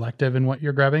more selective in what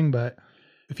you're grabbing. But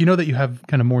if you know that you have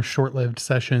kind of more short-lived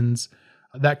sessions,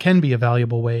 that can be a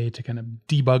valuable way to kind of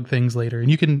debug things later.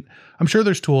 And I'm sure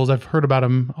there's tools, I've heard about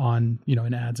them on,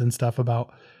 in ads and stuff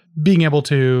about being able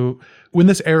to, when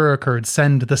this error occurred,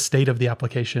 send the state of the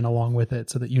application along with it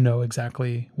so that you know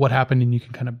exactly what happened and you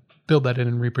can kind of build that in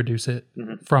and reproduce it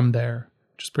from there,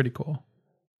 which is pretty cool.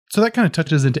 So that kind of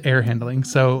touches into error handling.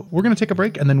 So we're going to take a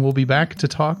break and then we'll be back to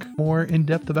talk more in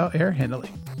depth about error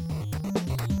handling.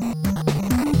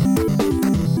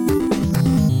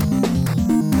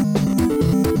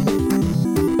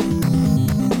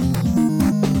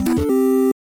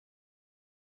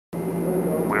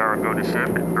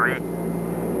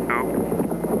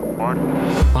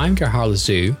 I'm Gerhard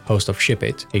Lazu, host of Ship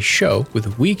It, a show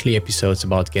with weekly episodes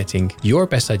about getting your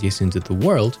best ideas into the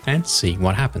world and seeing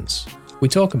what happens. We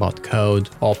talk about code,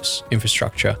 ops,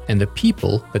 infrastructure, and the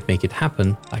people that make it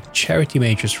happen, like charity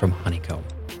majors from Honeycomb.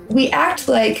 We act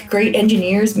like great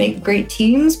engineers make great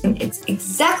teams, and it's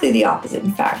exactly the opposite,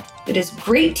 in fact. It is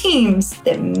great teams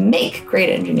that make great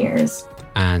engineers.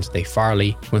 And Dave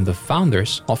Farley, one of the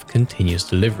founders of Continuous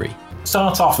Delivery.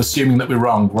 Start off assuming that we're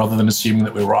wrong rather than assuming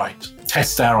that we're right.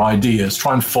 Test our ideas,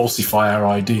 try and falsify our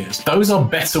ideas. Those are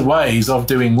better ways of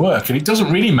doing work. And it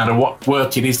doesn't really matter what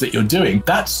work it is that you're doing.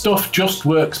 That stuff just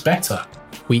works better.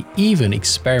 We even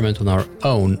experiment on our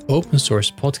own open source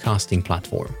podcasting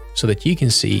platform so that you can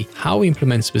see how we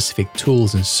implement specific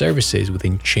tools and services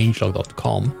within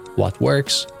changelog.com, what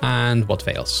works and what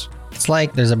fails. It's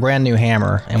like there's a brand new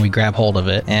hammer and we grab hold of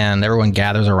it and everyone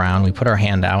gathers around, we put our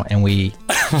hand out and we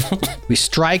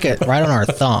strike it right on our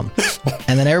thumb.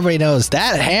 And then everybody knows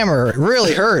that hammer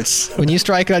really hurts when you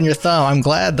strike it on your thumb. I'm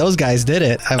glad those guys did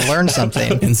it. I've learned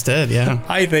something. Instead, yeah.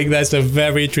 I think that's a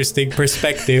very interesting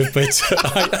perspective, but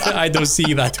I don't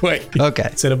see that way. Okay.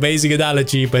 It's an amazing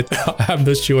analogy, but I'm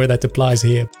not sure that applies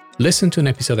here. Listen to an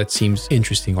episode that seems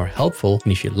interesting or helpful,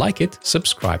 and if you like it,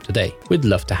 subscribe today. We'd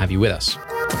love to have you with us.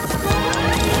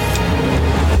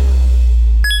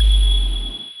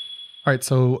 All right,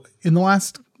 so in the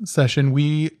last session,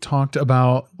 we talked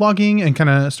about logging and kind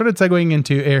of started segueing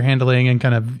into error handling and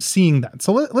kind of seeing that.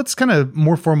 So let's kind of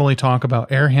more formally talk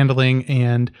about error handling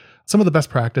and some of the best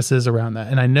practices around that.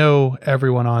 And I know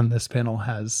everyone on this panel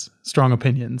has strong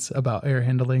opinions about error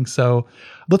handling. So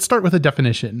let's start with a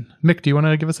definition. Mik, do you want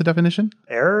to give us a definition?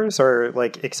 Errors or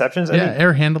like exceptions? Yeah,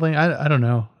 error handling. I don't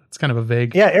know. It's kind of a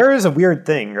vague. Yeah, error is a weird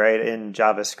thing, right, in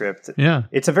JavaScript. Yeah.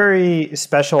 It's a very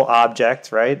special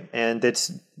object, right? And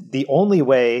it's the only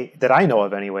way that I know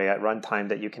of anyway at runtime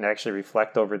that you can actually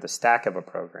reflect over the stack of a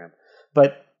program.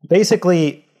 But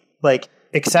basically, like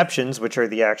exceptions, which are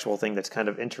the actual thing that's kind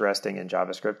of interesting in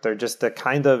JavaScript, they're just the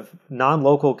kind of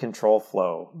non-local control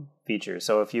flow features.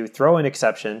 So if you throw an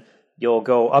exception, you'll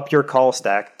go up your call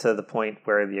stack to the point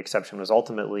where the exception was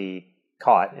ultimately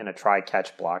caught in a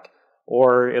try-catch block.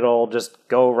 Or it'll just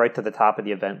go right to the top of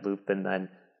the event loop and then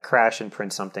crash and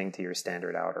print something to your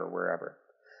standard out or wherever.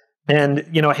 And,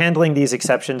 handling these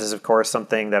exceptions is, of course,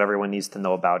 something that everyone needs to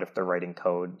know about if they're writing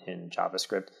code in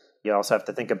JavaScript. You also have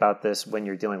to think about this when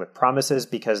you're dealing with promises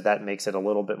because that makes it a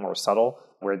little bit more subtle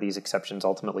where these exceptions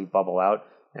ultimately bubble out.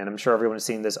 And I'm sure everyone's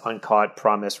seen this uncaught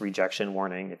promise rejection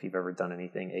warning if you've ever done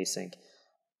anything async.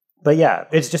 But yeah,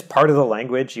 it's just part of the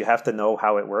language. You have to know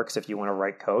how it works if you want to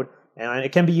write code. And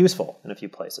it can be useful in a few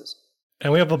places.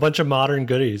 And we have a bunch of modern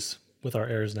goodies with our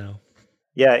errors now.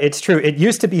 Yeah, it's true. It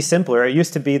used to be simpler. It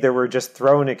used to be there were just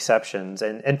thrown exceptions.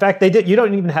 And in fact, you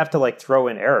don't even have to throw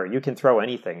an error. You can throw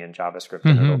anything in JavaScript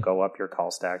and it'll go up your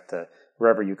call stack to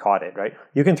wherever you caught it, right?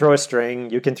 You can throw a string,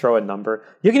 you can throw a number,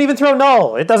 you can even throw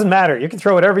null. It doesn't matter. You can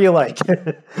throw whatever you like.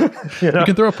 You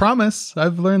can throw a promise.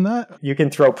 I've learned that. You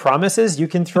can throw promises, you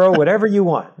can throw whatever you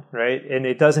want, right? And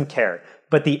it doesn't care.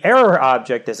 But the error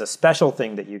object is a special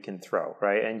thing that you can throw,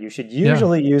 right? And you should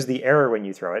usually use the error when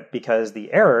you throw it because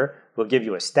the error will give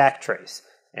you a stack trace.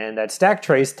 And that stack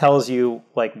trace tells you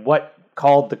what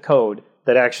called the code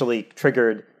that actually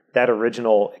triggered that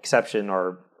original exception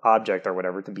or object or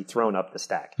whatever to be thrown up the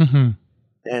stack. Mm-hmm.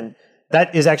 And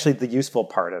that is actually the useful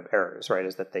part of errors, right?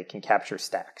 Is that they can capture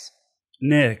stacks.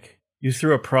 Nick, you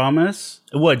threw a promise?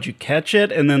 What, you catch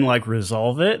it and then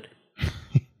resolve it?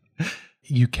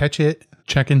 You catch it,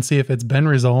 check and see if it's been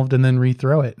resolved, and then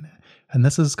rethrow it. And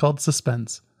this is called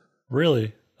suspense.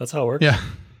 Really? That's how it works? Yeah.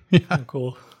 Oh,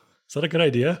 cool. Is that a good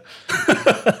idea?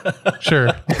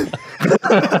 Sure.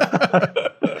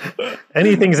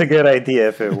 Anything's a good idea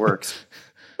if it works.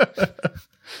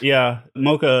 Yeah,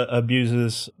 Mocha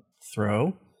abuses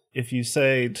throw. If you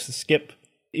say to skip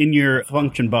in your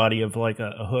function body of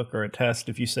a hook or a test,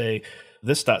 if you say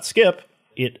this.skip,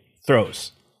 it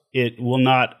throws. It will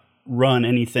not run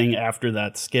anything after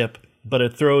that skip, but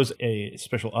it throws a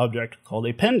special object called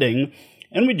a pending,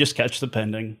 and we just catch the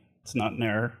pending. It's not an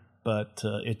error, but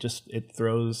it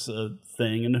throws a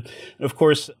thing. And of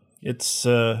course, it's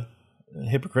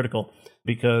hypocritical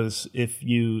because if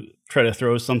you try to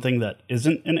throw something that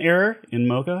isn't an error in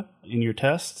Mocha in your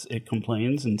tests, it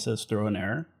complains and says throw an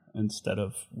error instead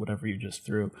of whatever you just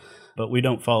threw. But we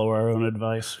don't follow our own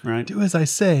advice, right? Do as I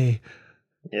say.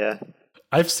 Yeah.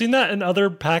 I've seen that in other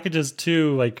packages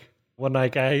too, when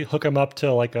I hook them up to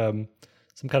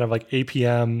some kind of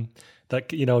APM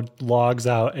that logs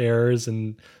out errors,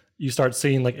 and you start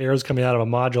seeing errors coming out of a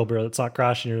module, but it's not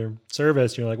crashing your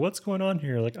service. You're like, what's going on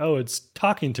here? Oh, it's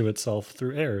talking to itself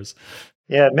through errors.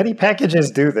 Yeah, many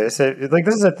packages do this. This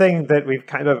is a thing that we've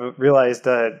kind of realized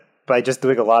by just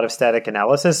doing a lot of static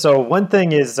analysis. So one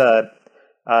thing is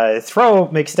throw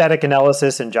makes static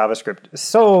analysis in JavaScript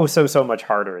so much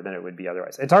harder than it would be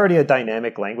otherwise. It's already a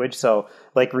dynamic language, so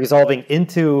resolving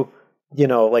into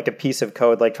a piece of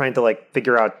code, trying to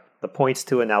figure out the points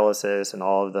to analysis and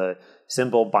all of the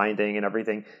symbol binding and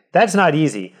everything, that's not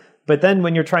easy. But then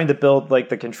when you're trying to build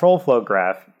the control flow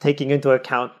graph, taking into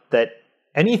account that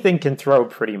anything can throw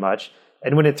pretty much,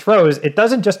 and when it throws, it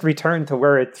doesn't just return to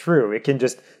where it threw. It can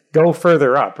just go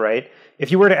further up, right?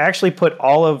 If you were to actually put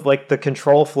all of the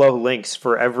control flow links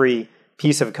for every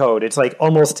piece of code, it's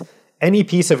almost any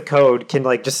piece of code can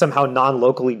just somehow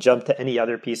non-locally jump to any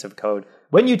other piece of code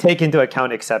when you take into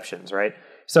account exceptions, right?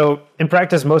 So in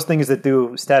practice, most things that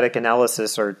do static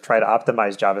analysis or try to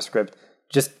optimize JavaScript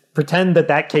just pretend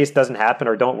that case doesn't happen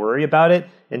or don't worry about it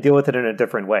and deal with it in a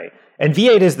different way. And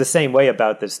V8 is the same way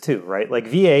about this too, right?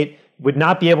 V8 would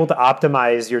not be able to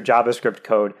optimize your JavaScript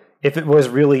code if it was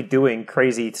really doing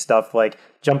crazy stuff like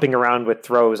jumping around with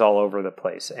throws all over the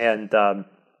place. And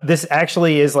this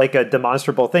actually is a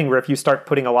demonstrable thing where if you start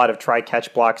putting a lot of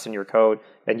try-catch blocks in your code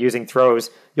and using throws,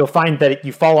 you'll find that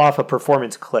you fall off a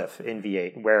performance cliff in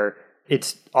V8 where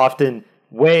it's often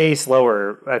way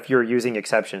slower if you're using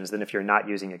exceptions than if you're not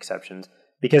using exceptions.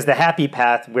 Because the happy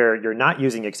path where you're not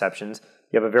using exceptions,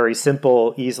 you have a very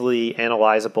simple, easily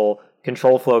analyzable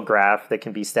control flow graph that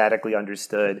can be statically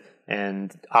understood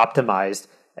and optimized.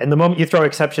 And the moment you throw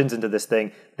exceptions into this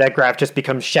thing, that graph just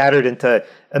becomes shattered into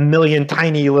a million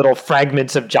tiny little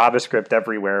fragments of JavaScript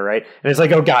everywhere, right? And it's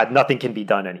like, oh God, nothing can be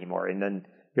done anymore. And then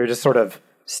you're just sort of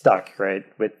stuck, right,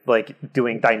 with like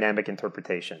doing dynamic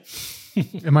interpretation.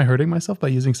 Am I hurting myself by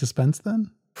using suspense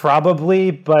then?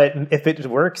 Probably, but if it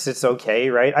works, it's okay,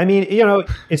 right? I mean,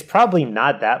 it's probably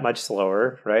not that much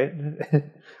slower, right?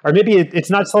 Or maybe it's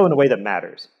not slow in a way that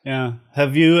matters. Yeah.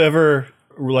 Have you ever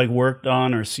like worked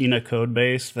on or seen a code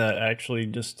base that actually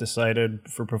just decided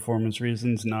for performance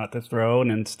reasons not to throw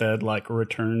and instead like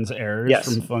returns errors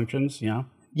from functions? Yeah.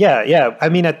 Yeah. I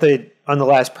mean, on the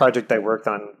last project I worked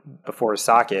on before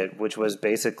Socket, which was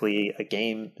basically a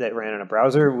game that ran in a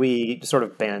browser, we sort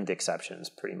of banned exceptions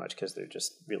pretty much because they're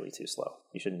just really too slow.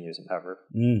 You shouldn't use them ever.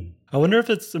 I wonder if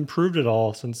it's improved at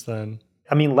all since then.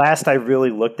 I mean, last I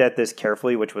really looked at this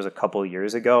carefully, which was a couple of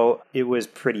years ago, it was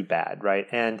pretty bad, right?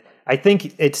 And I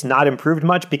think it's not improved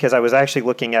much because I was actually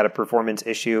looking at a performance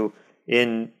issue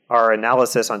in our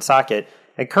analysis on Socket.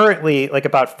 And currently, like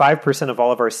about 5% of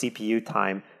all of our CPU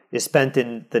time is spent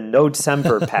in the Node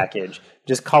semver package,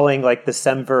 just calling like the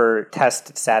semver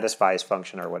test satisfies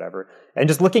function or whatever. And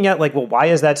just looking at like, well, why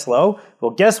is that slow?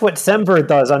 Well, guess what semver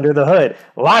does under the hood?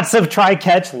 Lots of try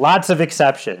catch, lots of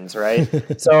exceptions, right?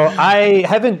 So I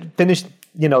haven't finished,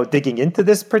 digging into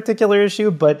this particular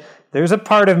issue, but there's a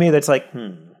part of me that's like,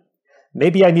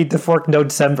 maybe I need to fork Node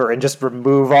semver and just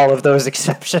remove all of those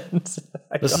exceptions.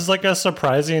 This is like a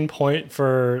surprising point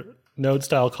for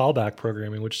Node-style callback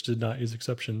programming, which did not use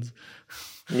exceptions.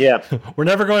 Yeah. We're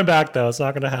never going back, though. It's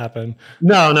not going to happen.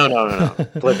 No.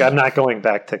 Look, I'm not going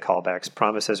back to callbacks.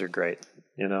 Promises are great,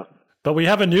 But we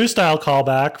have a new style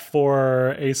callback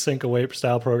for async await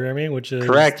style programming, which is...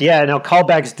 Correct. Yeah. Now,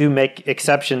 callbacks do make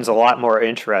exceptions a lot more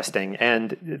interesting.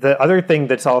 And the other thing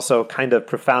that's also kind of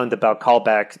profound about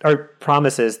callbacks or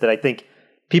promises that I think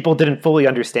people didn't fully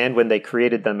understand when they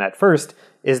created them at first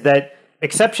is that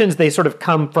exceptions, they sort of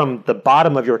come from the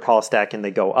bottom of your call stack and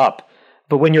they go up.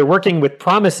 But when you're working with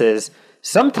promises,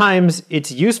 sometimes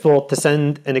it's useful to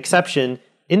send an exception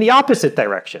in the opposite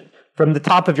direction, from the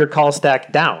top of your call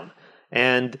stack down.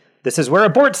 And this is where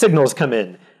abort signals come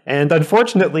in. And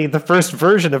unfortunately, the first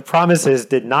version of promises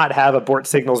did not have abort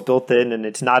signals built in, and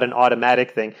it's not an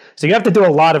automatic thing. So you have to do a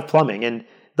lot of plumbing. And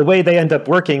the way they end up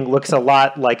working looks a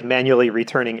lot like manually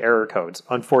returning error codes,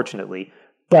 unfortunately.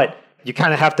 But you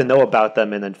kind of have to know about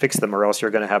them and then fix them, or else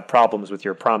you're going to have problems with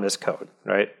your promise code,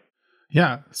 right?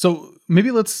 Yeah. So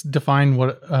maybe let's define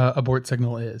what abort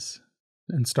signal is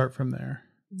and start from there.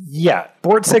 Yeah.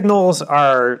 Abort signals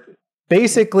are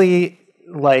basically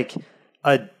like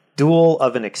a dual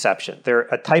of an exception. They're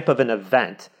a type of an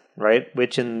event, right?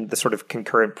 Which in the sort of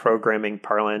concurrent programming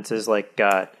parlance is like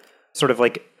sort of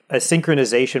like a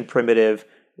synchronization primitive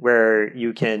where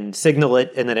you can signal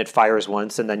it and then it fires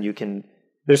once, and then you can...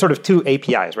 There's sort of two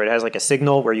APIs, right? It has like a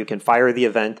signal where you can fire the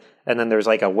event, and then there's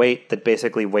like a wait that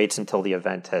basically waits until the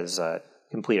event has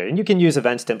completed. And you can use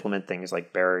events to implement things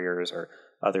like barriers or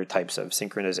other types of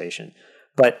synchronization.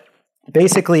 But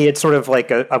basically, it's sort of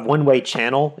like a one-way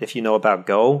channel, if you know about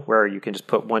Go, where you can just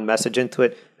put one message into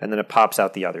it, and then it pops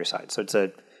out the other side. So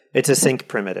it's a sync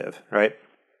primitive, right?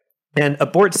 And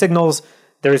abort signals,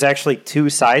 there's actually two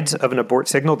sides of an abort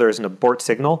signal. There's an abort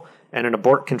signal and an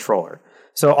abort controller.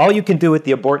 So all you can do with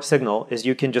the abort signal is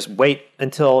you can just wait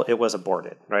until it was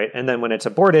aborted, right? And then when it's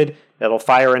aborted, it'll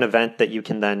fire an event that you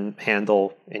can then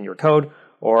handle in your code,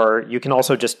 or you can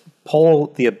also just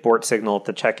pull the abort signal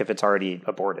to check if it's already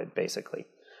aborted, basically.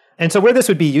 And so where this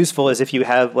would be useful is if you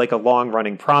have like a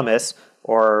long-running promise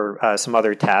or some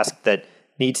other task that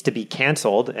needs to be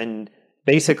canceled, and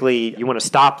basically you want to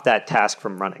stop that task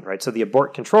from running, right? So the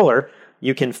abort controller,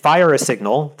 you can fire a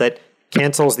signal that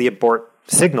cancels the abort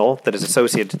signal that is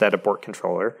associated to that abort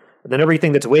controller. And then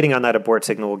everything that's waiting on that abort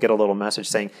signal will get a little message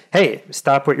saying, hey,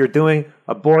 stop what you're doing,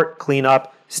 abort, clean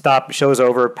up, stop, show's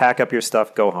over, pack up your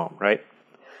stuff, go home, right?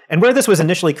 And where this was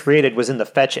initially created was in the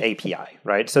fetch API,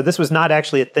 right? So this was not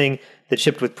actually a thing that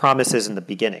shipped with promises in the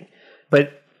beginning.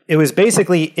 But it was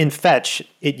basically in fetch,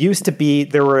 it used to be,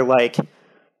 there were like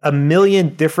a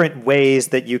million different ways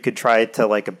that you could try to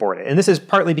like abort it. And this is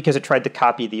partly because it tried to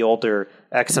copy the older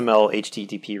XML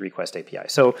HTTP request API.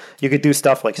 So you could do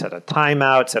stuff like set a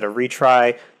timeout, set a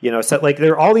retry, set like,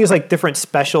 there are all these like different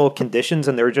special conditions,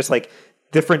 and they were just like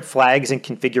different flags and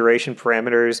configuration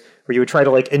parameters where you would try to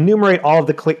like enumerate all of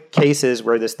the cases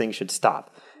where this thing should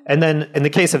stop. And then in the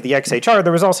case of the XHR,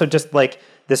 there was also just like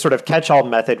this sort of catch-all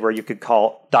method where you could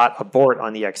call .abort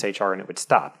on the XHR and it would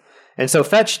stop. And so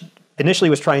fetch initially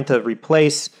was trying to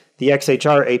replace the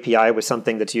XHR API with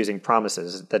something that's using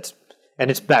promises.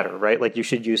 And it's better, right? Like you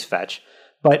should use fetch.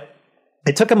 But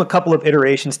it took them a couple of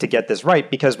iterations to get this right,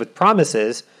 because with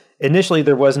promises, initially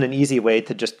there wasn't an easy way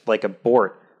to just like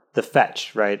abort the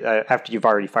fetch, right? After you've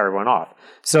already fired one off.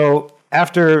 So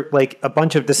after like a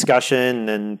bunch of discussion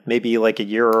and maybe like a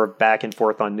year or back and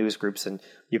forth on news groups, and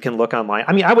you can look online.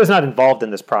 I mean, I was not involved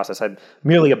in this process. I'm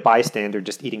merely a bystander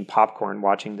just eating popcorn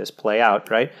watching this play out,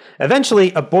 right?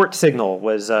 Eventually, abort signal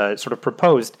was sort of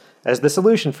proposed as the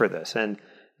solution for this. And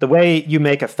the way you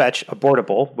make a fetch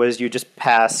abortable was you just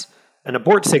pass an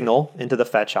abort signal into the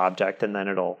fetch object, and then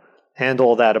it'll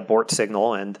handle that abort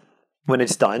signal. And when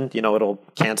it's done, it'll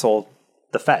cancel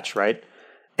the fetch, right?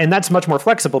 And that's much more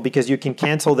flexible because you can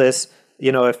cancel this,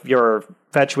 if your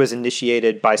fetch was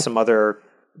initiated by some other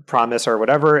promise or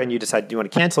whatever, and you decide you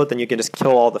want to cancel it, then you can just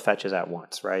kill all the fetches at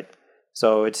once, right?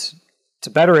 So it's a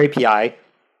better API,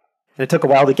 and it took a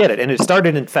while to get it, and it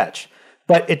started in fetch.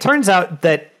 But it turns out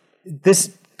that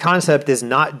this concept is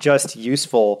not just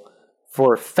useful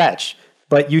for fetch,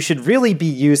 but you should really be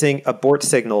using abort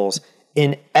signals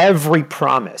in every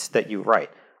promise that you write,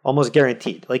 almost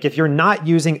guaranteed. Like if you're not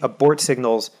using abort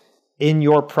signals in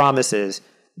your promises,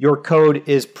 your code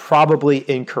is probably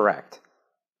incorrect.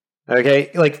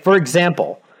 Okay, like for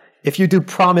example, if you do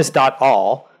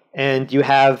promise.all and you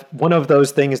have one of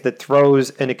those things that throws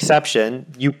an exception,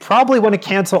 you probably want to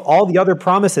cancel all the other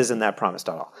promises in that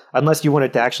promise.all, unless you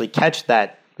wanted to actually catch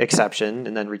that exception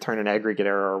and then return an aggregate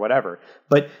error or whatever.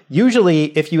 But usually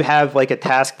if you have like a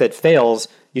task that fails,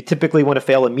 you typically want to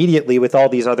fail immediately with all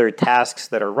these other tasks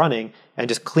that are running and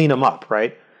just clean them up,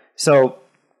 right? So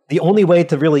the only way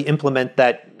to really implement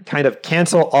that kind of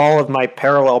cancel all of my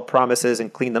parallel promises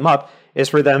and clean them up is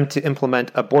for them to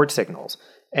implement abort signals.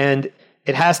 And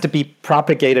it has to be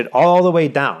propagated all the way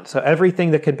down. So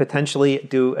everything that could potentially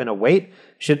do an await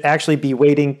should actually be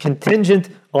waiting contingent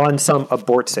on some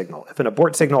abort signal. If an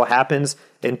abort signal happens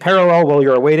in parallel while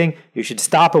you're awaiting, you should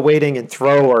stop awaiting and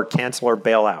throw or cancel or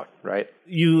bail out, right?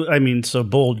 So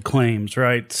bold claims,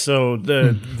 right? So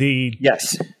the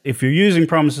yes. If you're using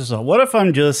promises, what if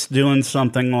I'm just doing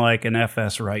something like an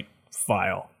FS write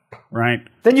file, right?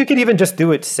 Then you could even just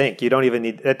do it sync. You don't even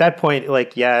need, at that point,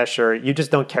 like, yeah, sure, you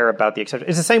just don't care about the exception.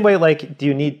 It's the same way, like, do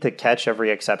you need to catch every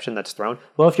exception that's thrown?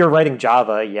 Well, if you're writing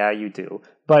Java, yeah, you do.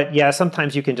 But yeah,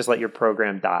 sometimes you can just let your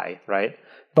program die, right?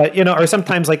 But, or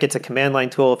sometimes like it's a command line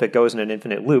tool if it goes in an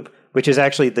infinite loop, which is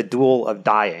actually the dual of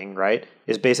dying, right?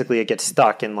 Is basically it gets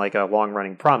stuck in like a long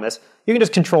running promise. You can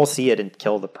just control C it and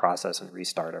kill the process and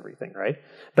restart everything, right?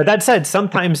 But that said,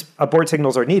 sometimes abort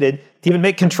signals are needed to even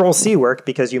make control C work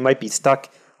because you might be stuck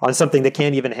on something that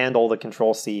can't even handle the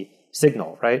control C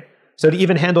signal, right? So to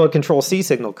even handle a control C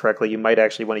signal correctly, you might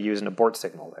actually want to use an abort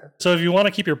signal there. So if you want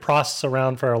to keep your process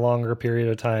around for a longer period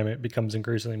of time, it becomes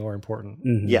increasingly more important.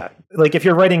 Mm-hmm. Yeah. Like if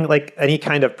you're writing like any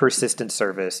kind of persistent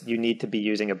service, you need to be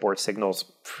using abort signals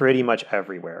pretty much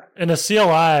everywhere. In a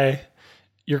CLI,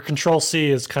 your control C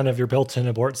is kind of your built-in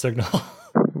abort signal.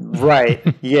 Right.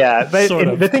 Yeah. But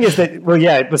the thing is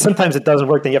that, but sometimes it doesn't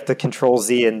work. Then you have to control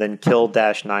Z and then kill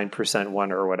 -9%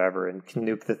 one or whatever and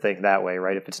nuke the thing that way,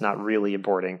 right? If it's not really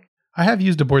aborting. I have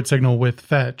used abort signal with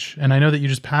fetch, and I know that you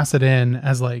just pass it in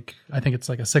as like, I think it's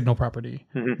like a signal property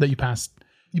that you pass,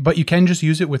 but you can just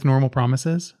use it with normal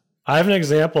promises. I have an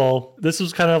example. This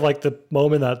was kind of like the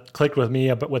moment that clicked with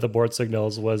me with abort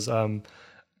signals was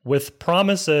with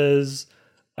promises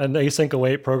and async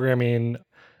await programming,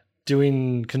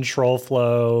 doing control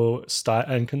flow style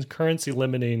and concurrency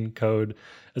limiting code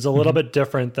is a little bit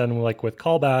different than like with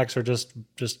callbacks or just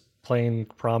plain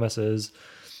promises,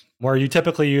 where you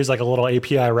typically use like a little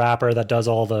API wrapper that does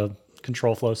all the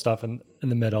control flow stuff in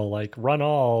the middle, like run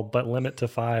all, but limit to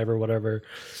 5 or whatever.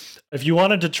 If you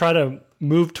wanted to try to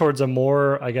move towards a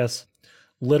more, I guess,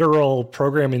 literal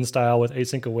programming style with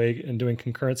async await and doing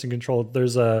concurrency control,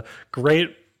 there's a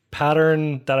great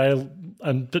pattern that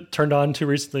I'm turned on to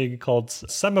recently called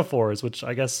semaphores, which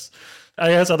I guess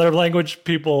other language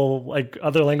people, like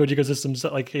other language ecosystems,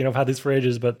 like, have had these for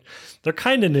ages, but they're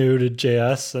kind of new to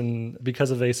JS and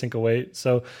because of async await.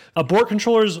 So abort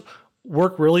controllers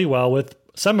work really well with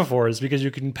semaphores because you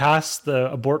can pass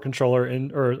the abort controller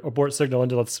in or abort signal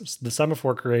into the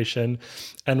semaphore creation.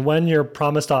 And when your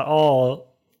promise.all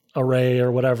array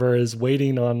or whatever is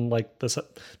waiting on like the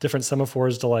different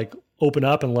semaphores to like open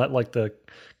up and let like the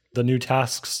new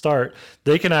tasks start,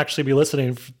 they can actually be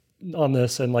listening on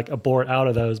this and like abort out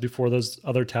of those before those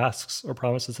other tasks or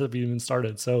promises have even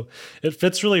started. So it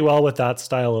fits really well with that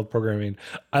style of programming.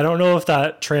 I don't know if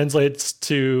that translates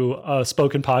to a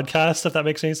spoken podcast, if that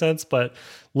makes any sense, but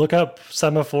look up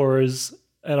semaphores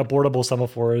and abortable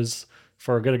semaphores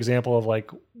for a good example of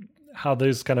like how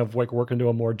these kind of like work into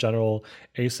a more general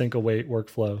async await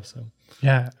workflow. So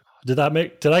Yeah. did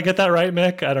I get that right,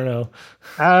 Mick? I don't know.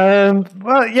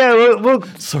 Well, yeah, we'll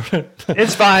Sort of.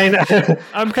 it's fine.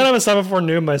 I'm kind of a semaphore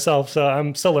noob myself, so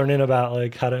I'm still learning about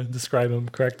like how to describe them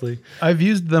correctly. I've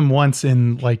used them once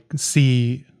in like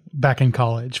C back in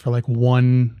college for like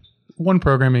one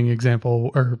programming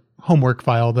example or homework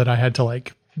file that I had to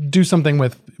like do something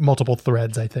with multiple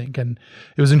threads, I think. And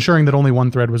it was ensuring that only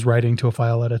one thread was writing to a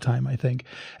file at a time, I think.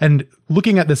 And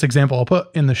looking at this example, I'll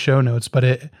put in the show notes,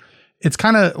 but it's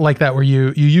kind of like that where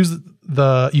you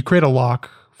create a lock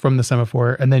from the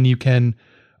semaphore and then you can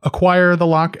acquire the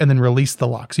lock and then release the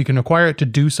lock. So you can acquire it to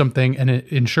do something and it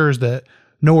ensures that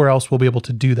nowhere else will be able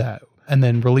to do that and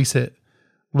then release it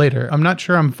later. I'm not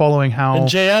sure I'm following how. In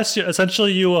JS,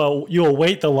 essentially you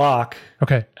await the lock.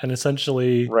 Okay. And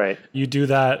essentially you do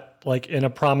that like in a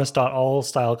promise.all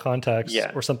style context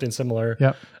or something similar.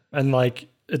 Yep. And like,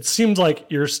 it seems like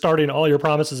you're starting all your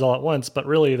promises all at once, but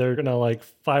really they're going to like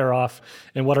fire off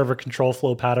in whatever control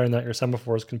flow pattern that your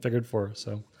semaphore is configured for.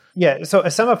 So yeah, so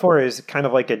a semaphore is kind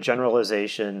of like a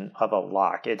generalization of a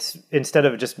lock. It's instead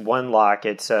of just one lock,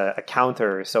 it's a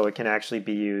counter, so it can actually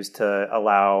be used to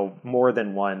allow more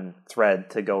than one thread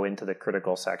to go into the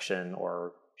critical section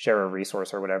or share a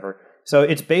resource or whatever. So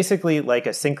it's basically like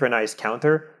a synchronized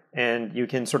counter, and you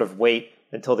can sort of wait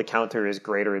until the counter is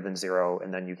greater than 0,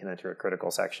 and then you can enter a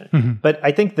critical section. Mm-hmm. But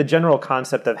I think the general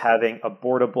concept of having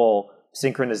abortable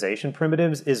synchronization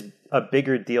primitives is a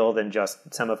bigger deal than just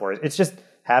semaphores. It just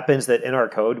happens that in our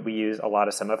code, we use a lot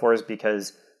of semaphores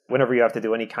because whenever you have to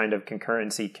do any kind of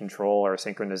concurrency control or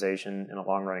synchronization in a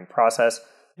long-running process,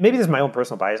 maybe this is my own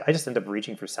personal bias, I just end up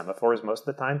reaching for semaphores most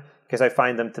of the time because I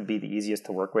find them to be the easiest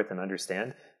to work with and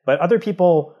understand. But other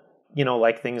people,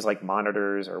 like things like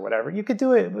monitors or whatever, you could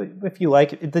do it if you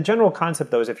like. The general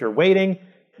concept, though, is if you're waiting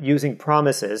using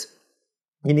promises,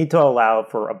 you need to allow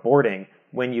for aborting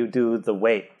when you do the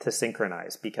wait to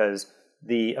synchronize, because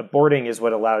the aborting is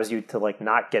what allows you to like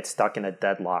not get stuck in a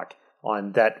deadlock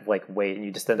on that like wait, and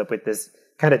you just end up with this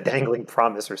kind of dangling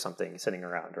promise or something sitting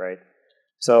around, right?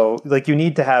 So like you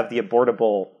need to have the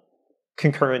abortable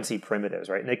concurrency primitives,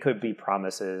 right? And they could be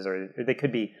promises, or they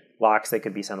could be locks, they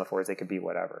could be semaphores, they could be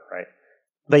whatever, right?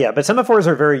 But semaphores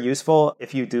are very useful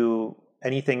if you do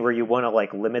anything where you want to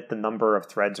like limit the number of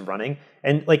threads running.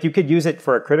 And like you could use it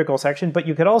for a critical section, but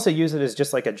you could also use it as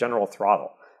just like a general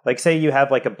throttle. Like say you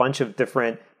have like a bunch of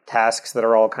different tasks that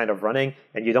are all kind of running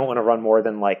and you don't want to run more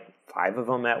than like 5 of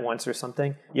them at once or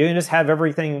something. You can just have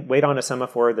everything wait on a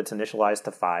semaphore that's initialized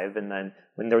to 5, and then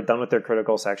when they're done with their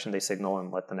critical section, they signal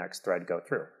and let the next thread go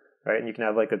through, right? And you can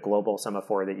have like a global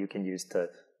semaphore that you can use to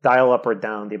dial up or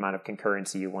down the amount of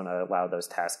concurrency you want to allow those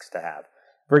tasks to have.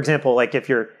 For example, like if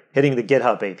you're hitting the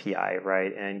GitHub API,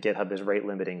 right, and GitHub is rate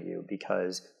limiting you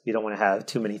because you don't want to have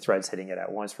too many threads hitting it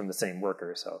at once from the same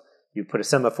worker, so you put a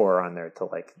semaphore on there to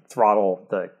like throttle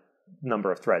the number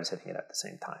of threads hitting it at the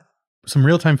same time. Some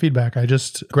real-time feedback. I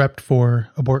just grepped for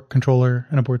abort controller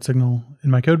and abort signal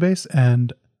in my code base,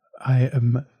 and I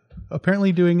am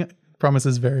apparently doing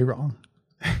promises very wrong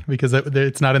because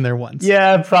it's not in there once.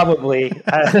 Yeah, probably.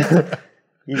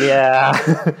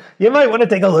 Yeah, you might want to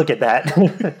take a look at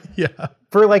that. Yeah.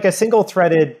 For like a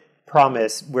single-threaded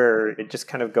promise where it just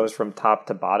kind of goes from top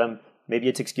to bottom, maybe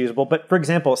it's excusable. But for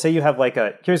example, say you have like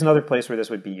here's another place where this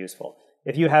would be useful.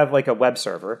 If you have like a web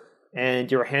server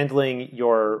and you're handling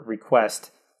your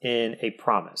request in a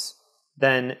promise,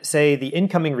 then say the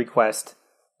incoming request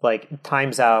like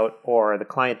times out or the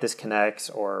client disconnects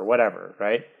or whatever,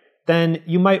 right? Then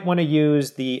you might want to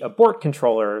use the abort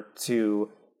controller to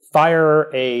fire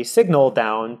a signal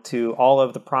down to all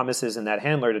of the promises in that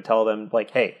handler to tell them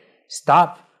like, hey,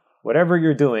 stop whatever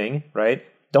you're doing, right?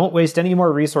 Don't waste any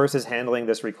more resources handling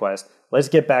this request. Let's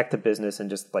get back to business and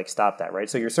just like stop that, right?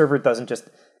 So your server doesn't just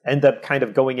end up kind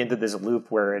of going into this loop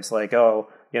where it's like, oh,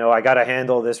 I got to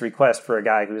handle this request for a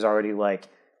guy who's already like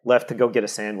left to go get a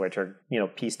sandwich or,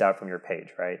 pieced out from your page,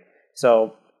 right?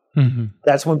 So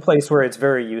that's one place where it's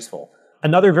very useful.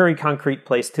 Another very concrete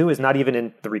place too is not even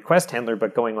in the request handler,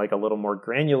 but going like a little more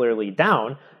granularly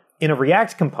down in a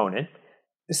React component.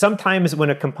 Sometimes when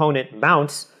a component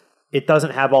mounts, it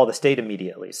doesn't have all the state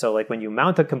immediately. So like when you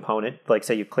mount a component, like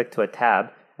say you click to a tab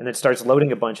and it starts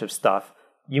loading a bunch of stuff,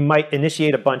 you might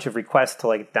initiate a bunch of requests to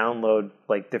like download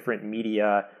like different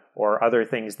media or other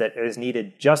things that is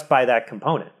needed just by that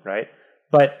component, right?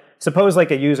 But suppose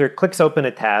like a user clicks open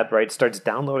a tab, right, starts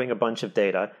downloading a bunch of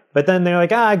data, but then they're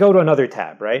like, I go to another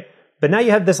tab, right? But now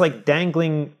you have this like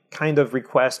dangling kind of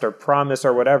request or promise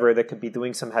or whatever that could be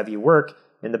doing some heavy work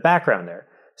in the background there.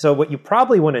 So what you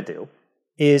probably want to do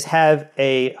is have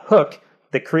a hook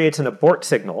that creates an abort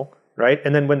signal, right?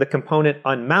 And then when the component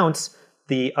unmounts,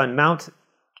 the unmount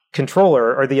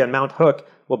controller or the unmount hook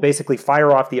will basically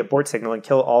fire off the abort signal and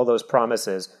kill all those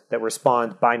promises that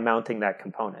respond by mounting that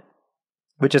component,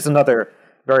 which is another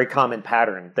very common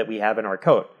pattern that we have in our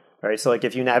code. Right, so like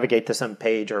if you navigate to some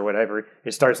page or whatever,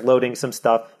 it starts loading some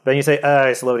stuff, then you say,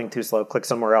 it's loading too slow, click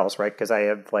somewhere else, right? Because I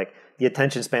have like the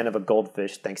attention span of a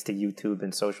goldfish thanks to YouTube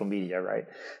and social media, right?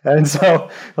 And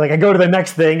so like I go to the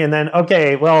next thing and then,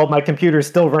 okay, well, my computer's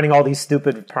still running all these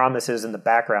stupid promises in the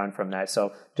background from that.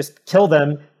 So just kill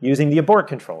them using the abort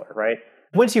controller, right?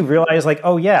 Once you realize like,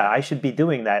 oh yeah, I should be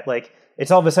doing that, like it's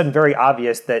all of a sudden very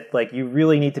obvious that like you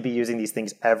really need to be using these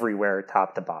things everywhere,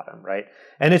 top to bottom, right?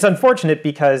 And it's unfortunate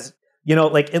because, you know,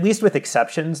 like at least with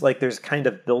exceptions, like there's kind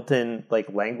of built-in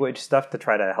like language stuff to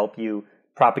try to help you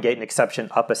propagate an exception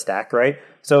up a stack, right?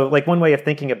 So like one way of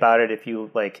thinking about it, if you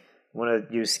like want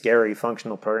to use scary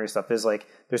functional programming stuff, is like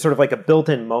there's sort of like a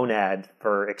built-in monad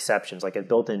for exceptions, like a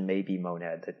built-in maybe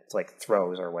monad that like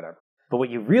throws or whatever. But what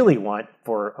you really want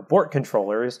for abort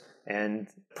controllers and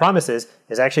promises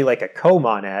is actually like a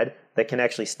co-monad that can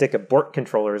actually stick abort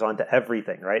controllers onto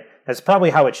everything, right? That's probably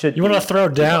how it should be. You want to throw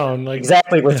down. Like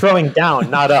exactly, we're throwing down,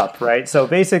 not up, right? So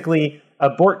basically,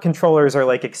 abort controllers are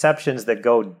like exceptions that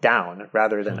go down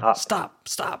rather than up. Stop.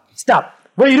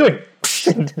 What are you doing?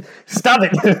 Stop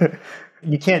it.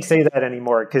 You can't say that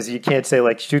anymore because you can't say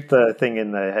like shoot the thing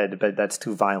in the head, but that's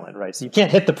too violent, right? So you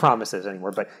can't hit the promises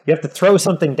anymore, but you have to throw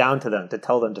something down to them to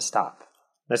tell them to stop.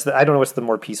 I don't know what's the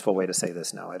more peaceful way to say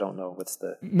this now. I don't know what's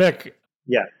the... Mick,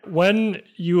 yeah. When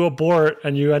you abort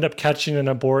and you end up catching an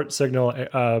abort signal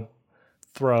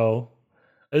throw,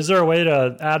 is there a way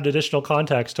to add additional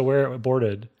context to where it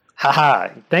aborted? Haha,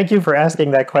 thank you for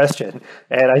asking that question.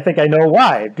 And I think I know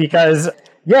why. Because,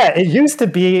 yeah, it used to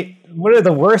be one of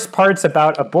the worst parts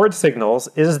about abort signals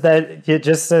is that it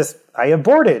just says, I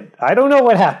aborted. I don't know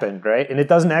what happened, right? And it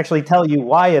doesn't actually tell you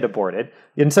why it aborted.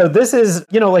 And so this is,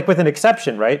 you know, like with an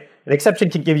exception, right? An exception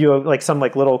can give you like some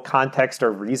like little context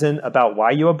or reason about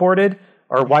why you aborted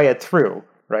or why it threw,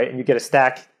 right? And you get a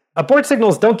stack. Abort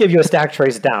signals don't give you a stack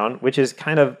trace down, which is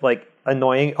kind of like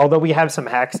annoying, although we have some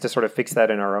hacks to sort of fix that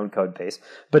in our own code base.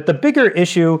 But the bigger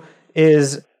issue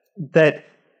is that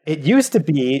it used to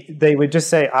be they would just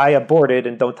say, I aborted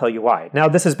and don't tell you why. Now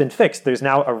this has been fixed. There's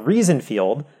now a reason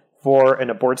field for an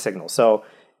abort signal. So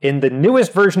in the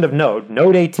newest version of Node,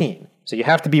 Node 18, so you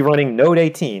have to be running Node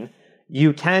 18,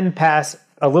 you can pass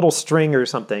a little string or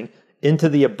something into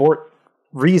the abort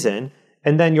reason,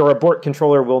 and then your abort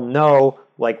controller will know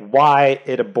like why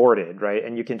it aborted, right?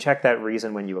 And you can check that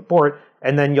reason when you abort,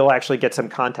 and then you'll actually get some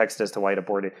context as to why it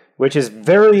aborted, which is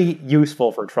very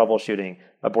useful for troubleshooting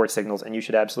abort signals, and you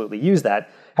should absolutely use that.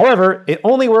 However, it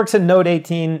only works in Node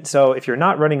 18, so if you're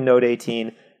not running Node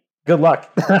 18, good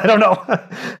luck. I don't know.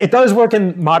 It does work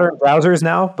in modern browsers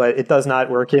now, but it does not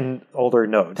work in older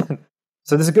Node.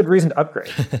 So this is a good reason to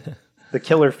upgrade. The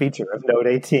killer feature of Node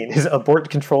 18 is abort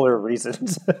controller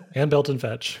reasons. And built-in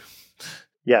fetch.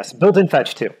 Yes, built-in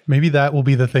fetch too. Maybe that will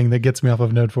be the thing that gets me off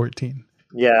of Node 14.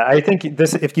 Yeah, I think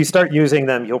this. If you start using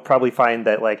them, you'll probably find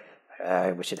that like,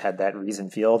 I wish it had that reason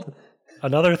field.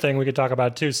 Another thing we could talk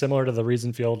about too, similar to the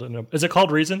reason field. Is it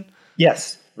called reason?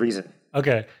 Yes, reason.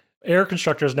 Okay. Error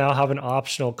constructors now have an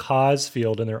optional cause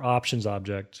field in their options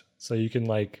object. So you can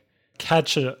like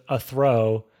catch a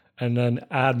throw and then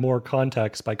add more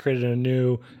context by creating a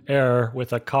new error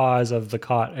with a cause of the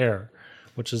caught error,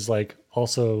 which is like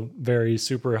also very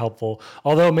super helpful.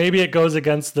 Although maybe it goes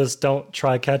against this don't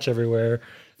try catch everywhere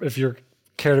if you're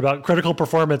cared about critical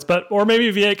performance, or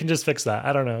maybe V8 can just fix that.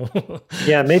 I don't know.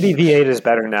 Yeah, maybe V8 is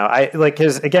better now.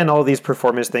 Because again, all these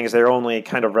performance things, they're only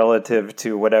kind of relative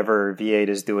to whatever V8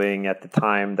 is doing at the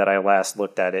time that I last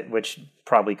looked at it, which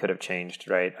probably could have changed,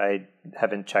 right? I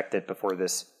haven't checked it before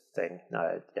this thing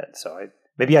yet, so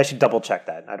maybe I should double check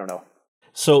that. I don't know.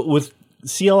 So with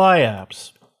CLI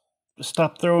apps,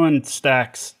 stop throwing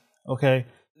stacks, okay?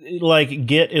 Like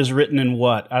Git is written in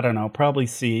what? I don't know, probably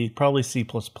C++,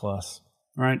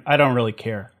 right? I don't really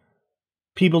care.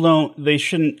 They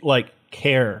shouldn't like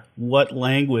care what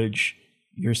language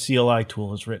your CLI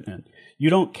tool is written in. You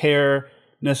don't care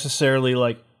necessarily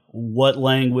like what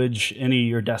language any of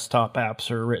your desktop apps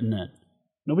are written in.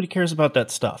 Nobody cares about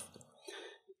that stuff.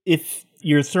 If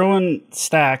you're throwing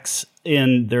stacks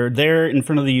and they're there in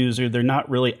front of the user, they're not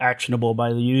really actionable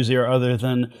by the user other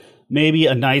than maybe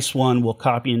a nice one will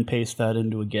copy and paste that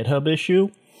into a GitHub issue.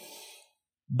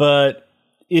 But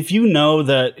if you know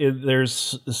that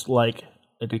there's this, like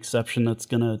an exception that's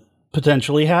going to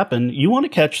potentially happen, you want to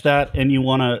catch that and you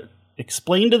want to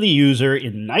explain to the user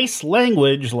in nice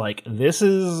language, like, this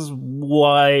is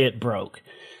why it broke.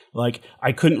 Like,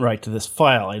 I couldn't write to this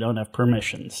file. I don't have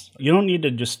permissions. You don't need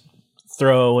to just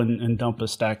throw and dump a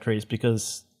stack trace,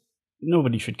 because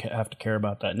nobody should have to care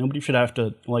about that. Nobody should have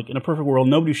to, like, in a perfect world,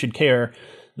 nobody should care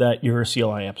that your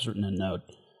CLI app is written in Node.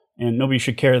 And nobody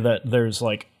should care that there's,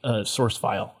 like, a source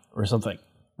file or something,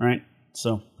 right?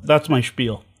 So that's my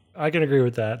spiel. I can agree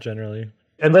with that generally.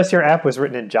 Unless your app was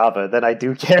written in Java, then I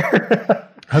do care.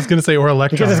 I was going to say, or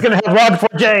Electron. Because it's going to have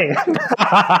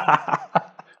log4j.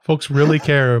 Folks really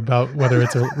care about whether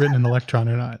it's written in Electron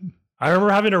or not. I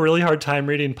remember having a really hard time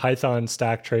reading Python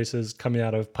stack traces coming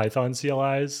out of Python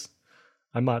CLIs.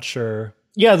 I'm not sure.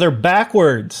 Yeah, they're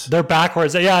backwards. They're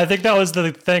backwards. Yeah, I think that was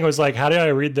the thing. Was like, how do I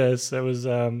read this? It was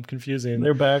confusing.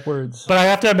 They're backwards. But I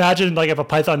have to imagine, like, if a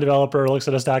Python developer looks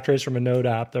at a stack trace from a Node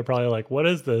app, they're probably like, what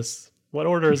is this? What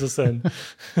order is this in?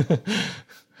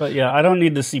 But yeah, I don't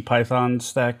need to see Python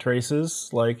stack traces.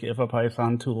 Like, if a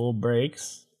Python tool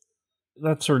breaks,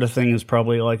 that sort of thing is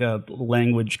probably like a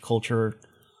language culture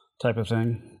type of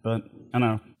thing. But I don't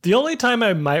know. The only time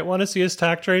I might want to see a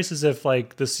stack trace is if,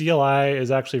 like, the CLI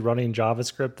is actually running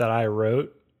JavaScript that I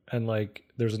wrote and, like,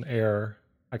 there's an error.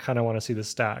 I kind of want to see the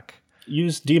stack.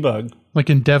 Use debug. Like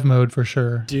in dev mode for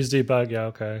sure. Use debug, yeah,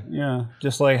 okay. Yeah,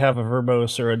 just like have a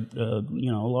verbose or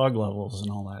log levels and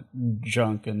all that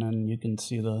junk, and then you can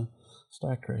see the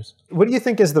stack trace. What do you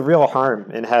think is the real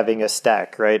harm in having a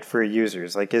stack, right, for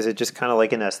users? Like, is it just kind of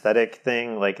like an aesthetic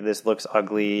thing? Like, this looks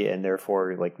ugly and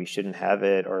therefore, like, we shouldn't have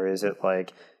it? Or is it,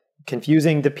 like,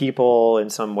 confusing to people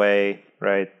in some way,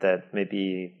 right, that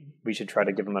maybe we should try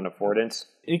to give them an affordance?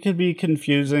 It could be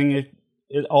confusing.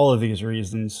 All of these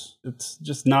reasons. It's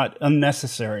just not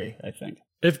unnecessary, I think.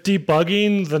 If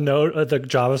debugging the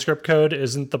JavaScript code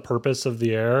isn't the purpose of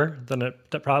the error, then it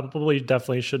probably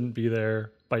definitely shouldn't be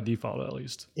there by default, at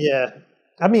least. Yeah.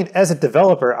 I mean, as a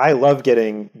developer, I love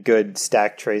getting good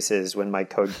stack traces when my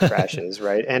code crashes,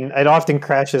 right? And it often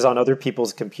crashes on other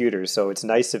people's computers, so it's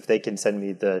nice if they can send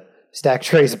me the stack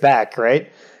trace back,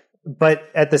 right? But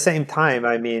at the same time,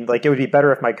 I mean, like, it would be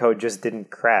better if my code just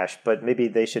didn't crash, but maybe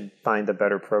they should find a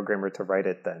better programmer to write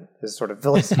it then. This is sort of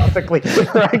philosophically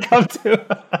where I come to.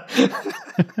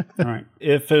 All right.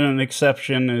 If an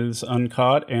exception is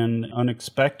uncaught and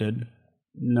unexpected,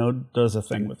 Node does a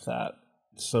thing with that.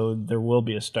 So there will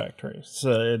be a stack trace.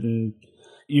 And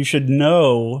you should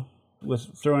know,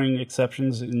 with throwing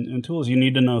exceptions in tools, you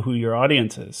need to know who your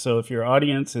audience is. So if your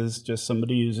audience is just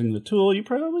somebody using the tool, you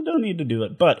probably don't need to do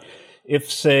it. But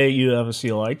if, say, you have a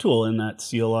CLI tool and that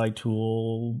CLI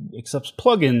tool accepts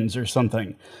plugins or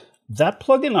something, that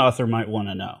plugin author might want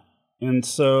to know. And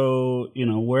so,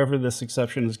 wherever this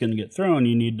exception is going to get thrown,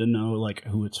 you need to know, like,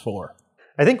 who it's for.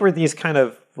 I think where these kind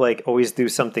of, like, always do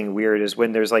something weird is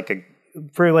when there's, like,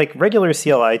 for like regular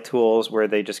CLI tools where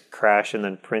they just crash and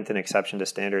then print an exception to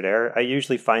standard error, I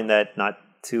usually find that not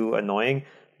too annoying.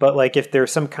 But like if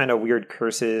there's some kind of weird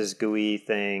curses GUI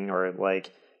thing or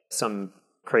like some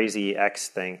crazy X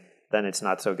thing, then it's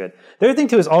not so good. The other thing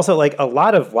too is also like a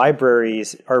lot of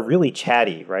libraries are really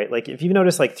chatty, right? Like if you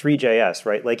notice like 3JS,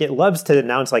 right? Like it loves to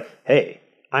announce like, hey,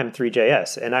 I'm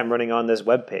 3JS and I'm running on this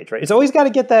web page, right? It's always got to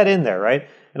get that in there, right?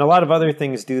 And a lot of other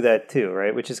things do that too,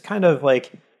 right? Which is kind of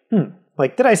like,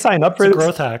 like, did I sign up for this? It's a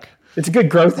growth hack. It's a good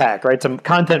growth hack, right? It's a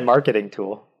content marketing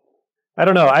tool. I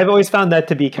don't know. I've always found that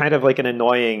to be kind of like an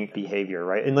annoying behavior,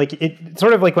 right? And like it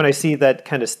sort of like when I see that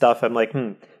kind of stuff, I'm like,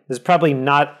 this is probably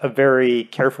not a very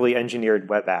carefully engineered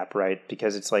web app, right?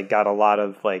 Because it's like got a lot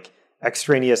of like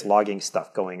extraneous logging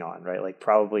stuff going on, right? Like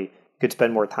probably could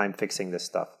spend more time fixing this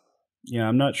stuff. Yeah,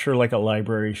 I'm not sure like a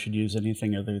library should use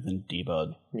anything other than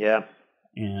debug. Yeah.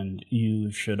 And you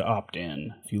should opt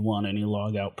in if you want any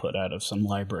log output out of some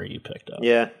library you picked up.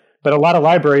 Yeah. But a lot of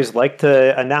libraries like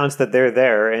to announce that they're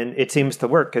there, and it seems to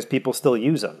work because people still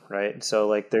use them, right? So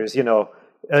like there's,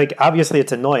 like obviously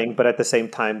it's annoying, but at the same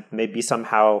time, maybe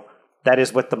somehow that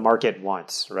is what the market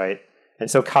wants, right?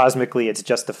 And so cosmically it's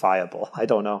justifiable. I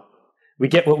don't know. We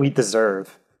get what we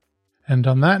deserve. And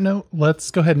on that note,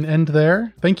 let's go ahead and end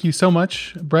there. Thank you so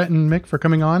much, Bret and Mik, for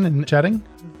coming on and chatting.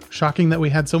 Shocking that we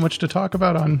had so much to talk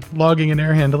about on logging and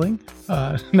error handling.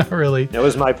 Not really. It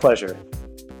was my pleasure.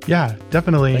 Yeah,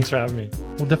 definitely. Thanks for having me.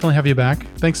 We'll definitely have you back.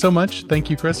 Thanks so much. Thank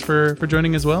you, Chris, for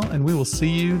joining as well. And we will see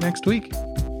you next week.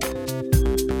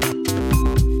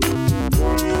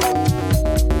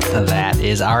 That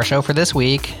is our show for this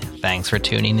week. Thanks for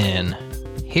tuning in.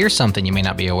 Here's something you may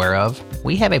not be aware of.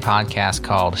 we have a podcast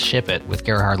called Ship It with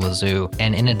Gerhard Lazou,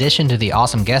 and in addition to the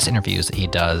awesome guest interviews that he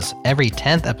does, every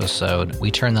 10th episode,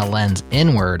 we turn the lens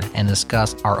inward and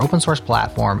discuss our open source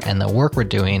platform and the work we're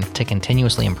doing to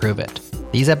continuously improve it.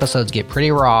 These episodes get pretty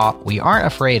raw. We aren't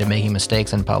afraid of making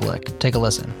mistakes in public. Take a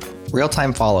listen.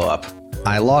 Real-time follow-up.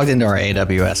 I logged into our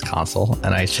AWS console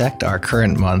and I checked our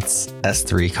current month's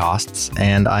S3 costs,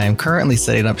 and I am currently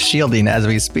setting up shielding as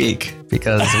we speak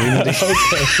because we need to,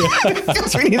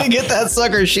 because we need to get that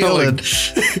sucker shielded.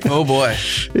 Oh boy.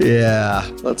 Yeah.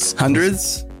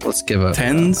 Hundreds? Let's give a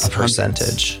tens, a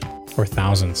percentage. Or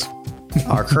thousands.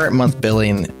 Our current month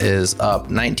billing is up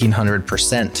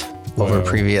 1,900% over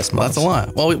previous months. That's a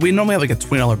lot. Well, we normally have like a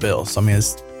 $20 bill. So I mean,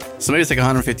 so maybe it's like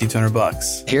 $150,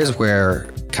 $200. Here's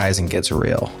where Kaizen gets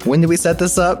real. When did we set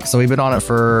this up? So we've been on it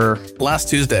for Last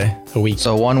Tuesday. A week.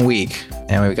 So 1 week,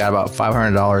 and we've got about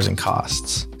 $500 in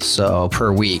costs. So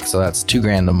per week, so that's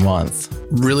 $2,000 a month.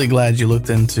 Really glad you looked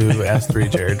into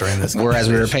S3, Jared, during this. Whereas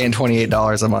we were paying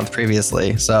 $28 a month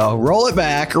previously. So roll it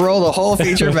back, roll the whole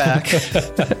feature back.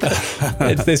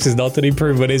 This is not an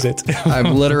improvement, is it?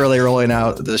 I'm literally rolling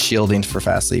out the shielding for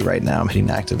Fastly right now. I'm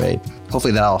hitting activate.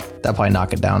 Hopefully that'll probably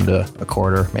knock it down to a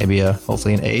quarter, maybe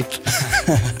hopefully an eighth.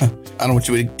 I don't know what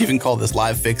you would even call this,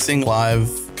 live fixing,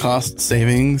 live cost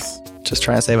savings. Just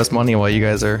trying to save us money while you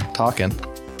guys are talking.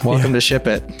 Welcome to Ship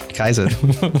It, Kaizen.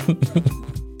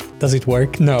 Does it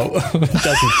work? No, it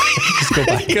doesn't. Just go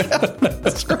back.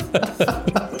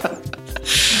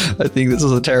 I think this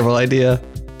is a terrible idea.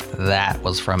 That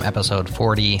was from episode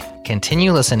 40.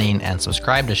 Continue listening and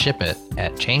subscribe to Ship It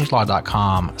at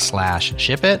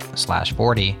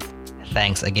changelog.com/shipit/40.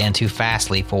 Thanks again to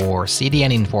Fastly for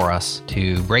CDNing for us,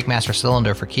 to Breakmaster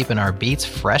Cylinder for keeping our beats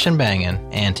fresh and banging,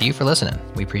 and to you for listening.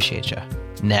 We appreciate you.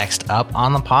 Next up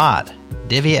on the pod,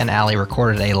 Divya and Ali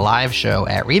recorded a live show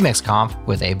at RemixConf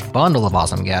with a bundle of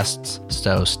awesome guests,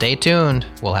 so stay tuned.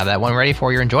 We'll have that one ready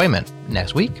for your enjoyment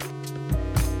next week.